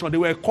no election, they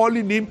were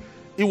calling him.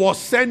 He was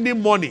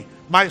sending money.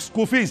 My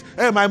school fees.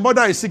 Hey, my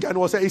mother is sick. And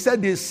he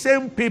said the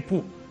same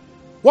people.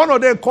 One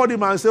of them called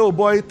him and said, oh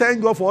boy,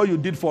 thank God for all you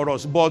did for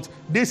us. But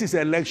this is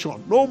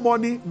election. No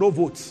money, no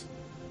votes.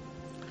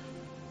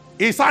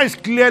 His eyes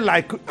clear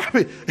like,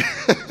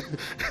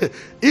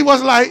 he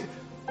was like,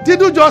 did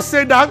you just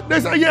say that?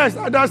 They said, yes.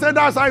 And I said,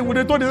 that's how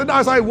they told you,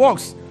 that's how it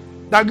works.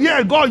 That,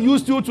 yeah, God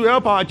used you to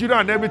help our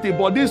children and everything.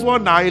 But this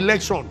one, now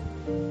election.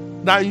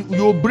 That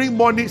you bring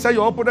money. Say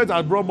your opponent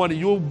has brought money.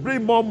 You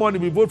bring more money,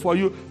 we vote for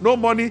you. No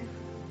money.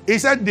 He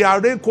said they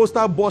arrange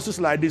coastal buses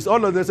like this.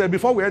 All of them said,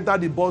 before we enter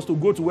the bus to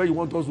go to where you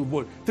want us to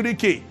vote,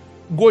 3K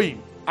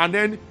going. And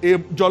then a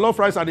jollof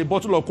rice and a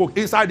bottle of Coke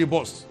inside the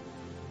bus.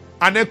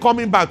 And then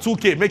coming back,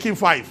 2K, making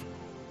 5.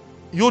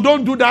 You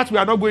don't do that, we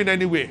are not going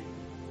anywhere.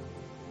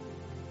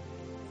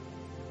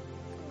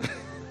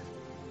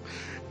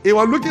 He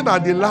was looking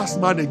at the last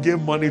man they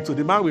gave money to.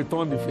 The man will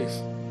turn the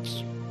face.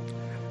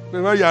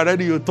 When you are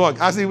ready, you talk.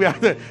 As if we are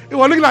there. He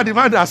was looking at the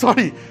man that,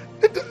 sorry.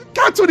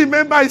 Can't you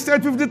remember he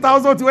said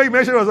 50,000 to where he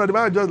mentioned was on the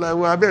man? Just like,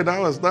 well, I mean, that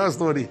was that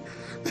story.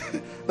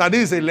 That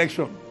this is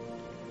election.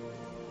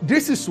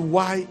 This is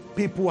why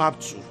people have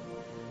to.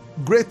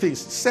 Great things.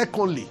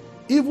 Secondly,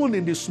 even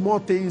in the small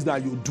things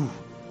that you do,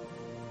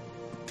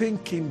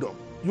 think kingdom.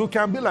 You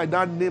can be like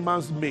that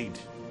Naaman's maid.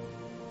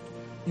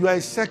 You are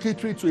a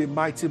secretary to a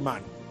mighty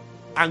man,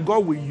 and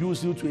God will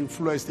use you to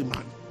influence the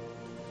man.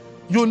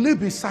 You live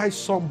beside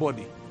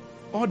somebody.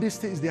 All these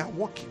things, they are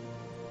working.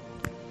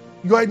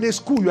 You are in a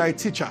school, you are a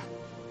teacher.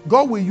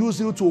 God will use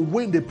you to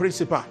win the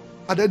principal,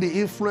 and then the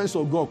influence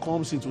of God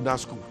comes into that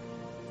school.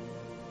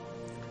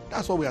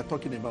 That's what we are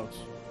talking about.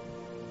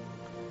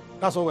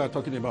 That's what we are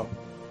talking about.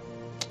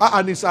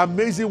 And it's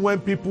amazing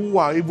when people who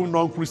are even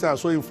non-Christian are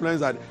so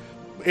influenced that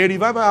a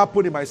revival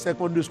happened in my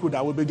secondary school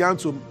that we began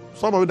to,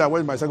 some of you that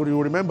went in my secondary,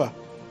 you remember,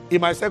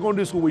 in my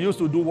secondary school, we used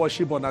to do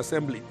worship on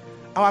assembly.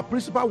 Our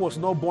principal was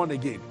not born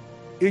again.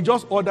 He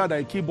just ordered that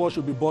a keyboard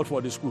should be bought for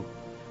the school.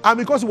 And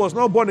because he was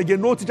not born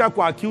again, no teacher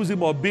could accuse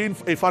him of being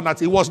a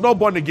fanatic. He was not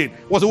born again.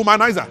 He was a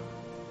womanizer.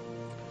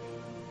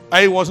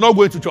 And he was not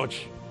going to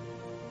church.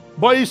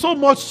 But he so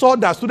much saw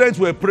that students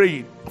were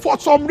praying. For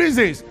some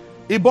reasons,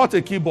 he bought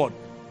a keyboard.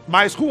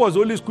 My school was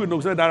the only school in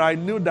Osunmakinde that I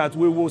knew that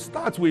we will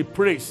start with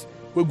praise.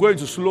 We're going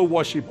to slow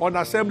worship on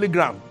assembly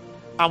ground.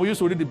 And we used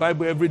to read the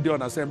Bible every day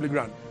on assembly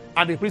ground.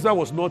 And the principal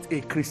was not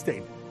a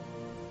Christian.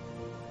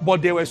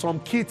 But there were some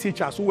key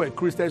teachers who were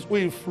Christians who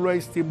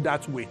influenced him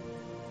that way.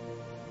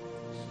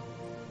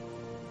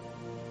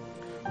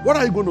 What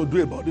are you going to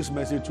do about this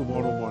message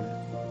tomorrow morning?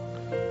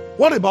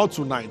 What about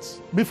tonight?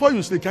 Before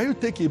you sleep, can you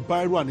take a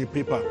biro and a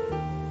paper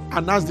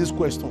and ask this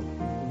question?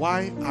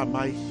 Why am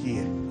I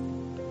here?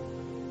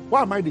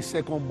 Why am I the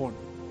second born?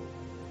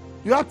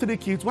 You have 3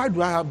 kids. Why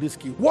do I have this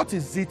kid? What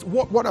is it?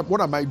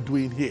 What am I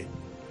doing here?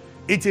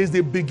 It is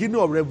the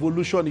beginning of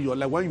revolution in your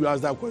life when you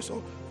ask that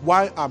question.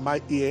 Why am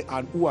I here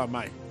and who am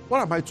I?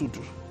 What am I to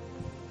do?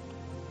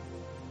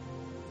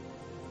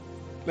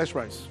 Let's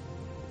rise.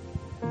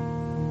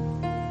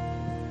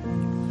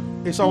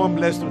 Is someone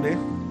blessed today?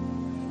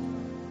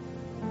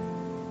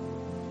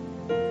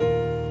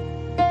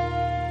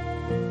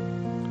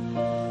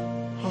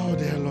 Oh,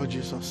 dear Lord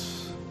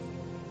Jesus.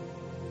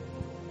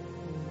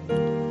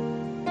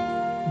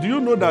 Do you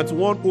know that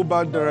one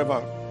Uber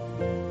driver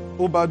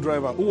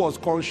who was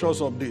conscious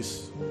of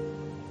this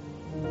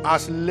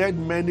has led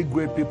many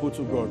great people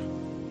to God?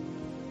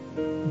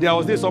 There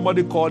was this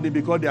somebody called him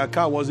because their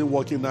car wasn't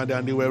working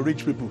and they were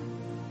rich people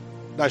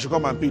that should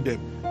come and pick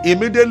them.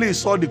 Immediately he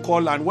saw the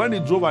call, and when he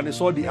drove and he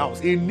saw the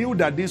house, he knew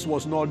that this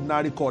was not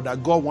ordinary call,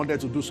 that God wanted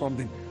to do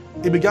something.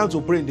 He began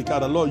to pray in the car,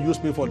 the Lord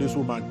used me for this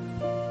woman.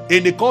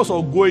 In the course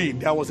of going,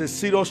 there was a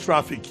serious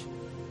traffic,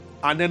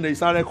 and then they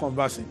started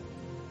conversing.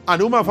 And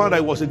the woman found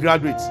that he was a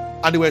graduate,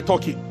 and they were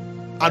talking.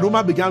 And the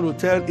woman began to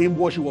tell him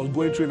what she was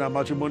going through in her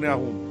matrimonial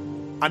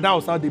home. And that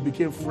was how they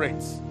became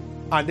friends.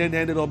 And then they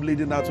ended up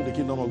leading her to the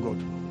kingdom of God.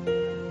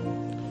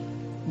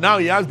 Now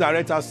he has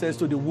direct access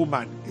to the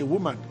woman, a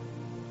woman.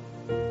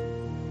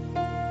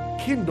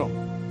 Kingdom.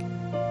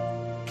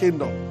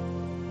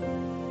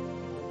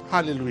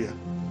 Hallelujah.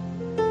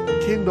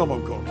 Kingdom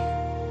of God.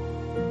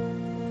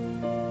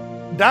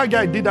 That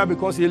guy did that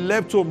because he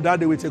left home that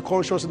day with a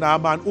conscious,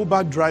 I'm an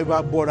Uber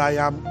driver, but I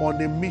am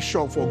on a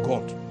mission for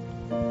God.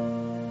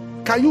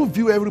 Can you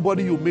view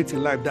everybody you meet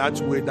in life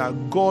that way? That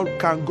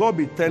can God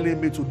be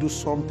telling me to do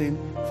something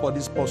for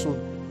this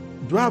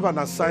person? Do I have an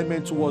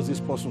assignment towards this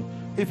person?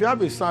 If you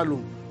have a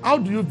salon, how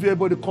do you view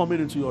everybody coming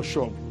into your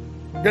shop?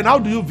 Then how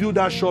do you view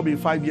that shop in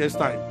 5 years'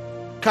 time?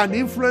 Can the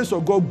influence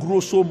of God grow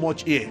so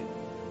much here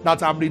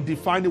that I'm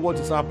redefining what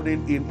is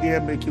happening in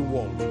hair-making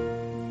world?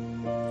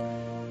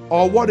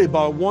 Or what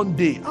about one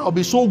day I'll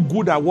be so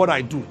good at what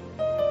I do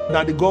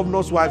that the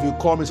governor's wife will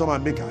call me, someone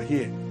and make her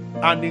hair,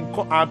 and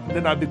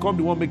then I become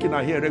the one making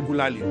her hair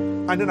regularly,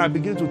 and then I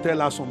begin to tell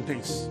her some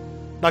things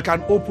that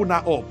can open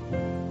her up,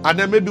 and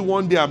then maybe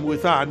one day I'm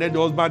with her, and then the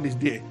husband is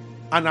there,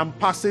 and I'm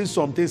passing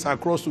some things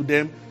across to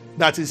them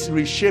that is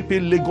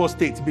reshaping Lagos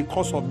State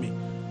because of me.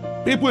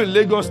 People in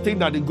Lagos think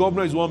that the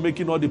governor is the one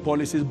making all the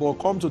policies, but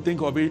come to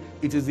think of it,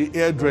 it is the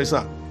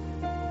hairdresser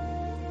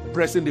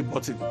pressing the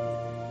button.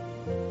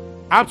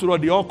 After all,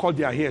 they all cut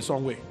their hair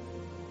somewhere.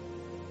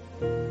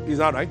 Is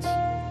that right?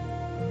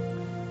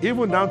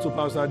 Even down to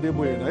Pastor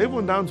Adeboye,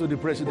 even down to the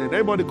president,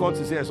 everybody cuts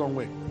his hair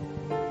somewhere.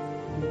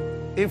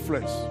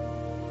 Influence.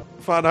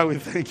 Father, we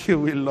thank you,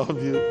 we love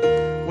you,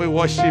 we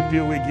worship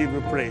you, we give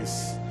you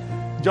praise.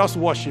 Just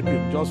worship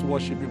him, just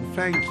worship him.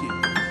 Thank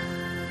you.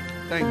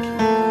 Thank you.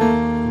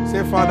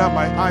 Say, Father,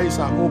 my eyes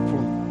are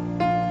open.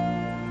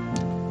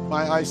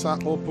 My eyes are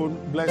open.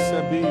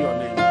 Blessed be your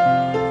name.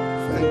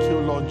 Thank you,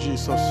 Lord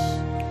Jesus.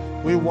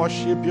 We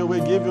worship you, we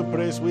give you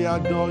praise, we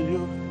adore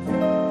you.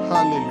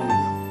 Hallelujah.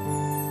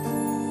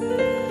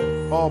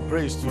 All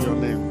praise to your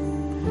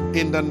name.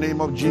 In the name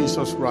of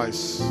Jesus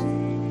Christ.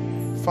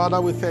 Father,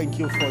 we thank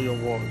you for your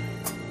word.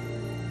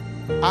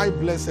 I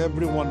bless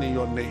everyone in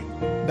your name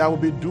that will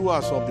be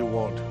doers of the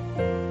word.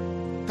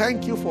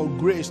 Thank you for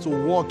grace to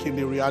walk in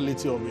the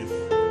reality of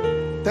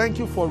it. Thank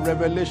you for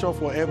revelation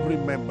for every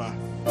member,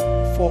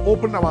 for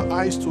opening our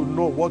eyes to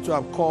know what you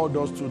have called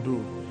us to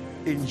do.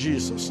 In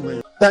Jesus'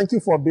 name. Thank you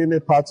for being a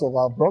part of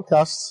our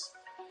broadcast.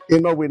 You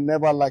know, we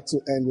never like to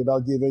end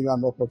without giving you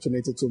an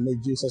opportunity to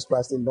make Jesus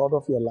Christ the Lord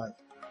of your life.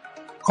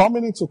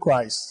 Coming into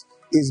Christ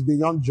is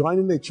beyond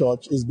joining a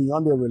church, is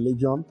beyond a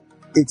religion.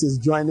 It is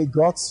joining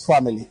God's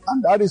family.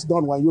 And that is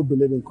done when you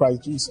believe in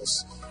Christ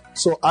Jesus.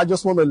 So I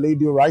just want to lead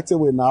you right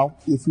away now.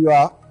 If you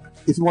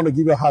want to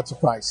give your heart to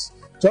Christ,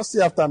 just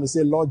say after me,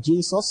 say, Lord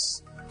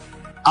Jesus,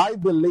 I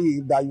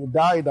believe that you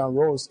died and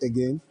rose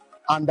again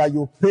and that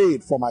you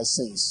paid for my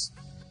sins.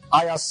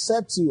 I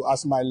accept you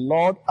as my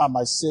Lord and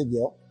my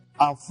Savior,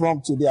 and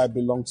from today I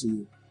belong to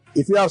you.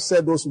 If you have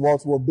said those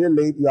words, will be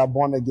late, you are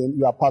born again,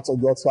 you are part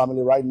of God's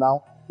family right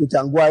now. You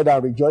can go ahead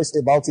and rejoice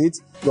about it.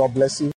 God bless you.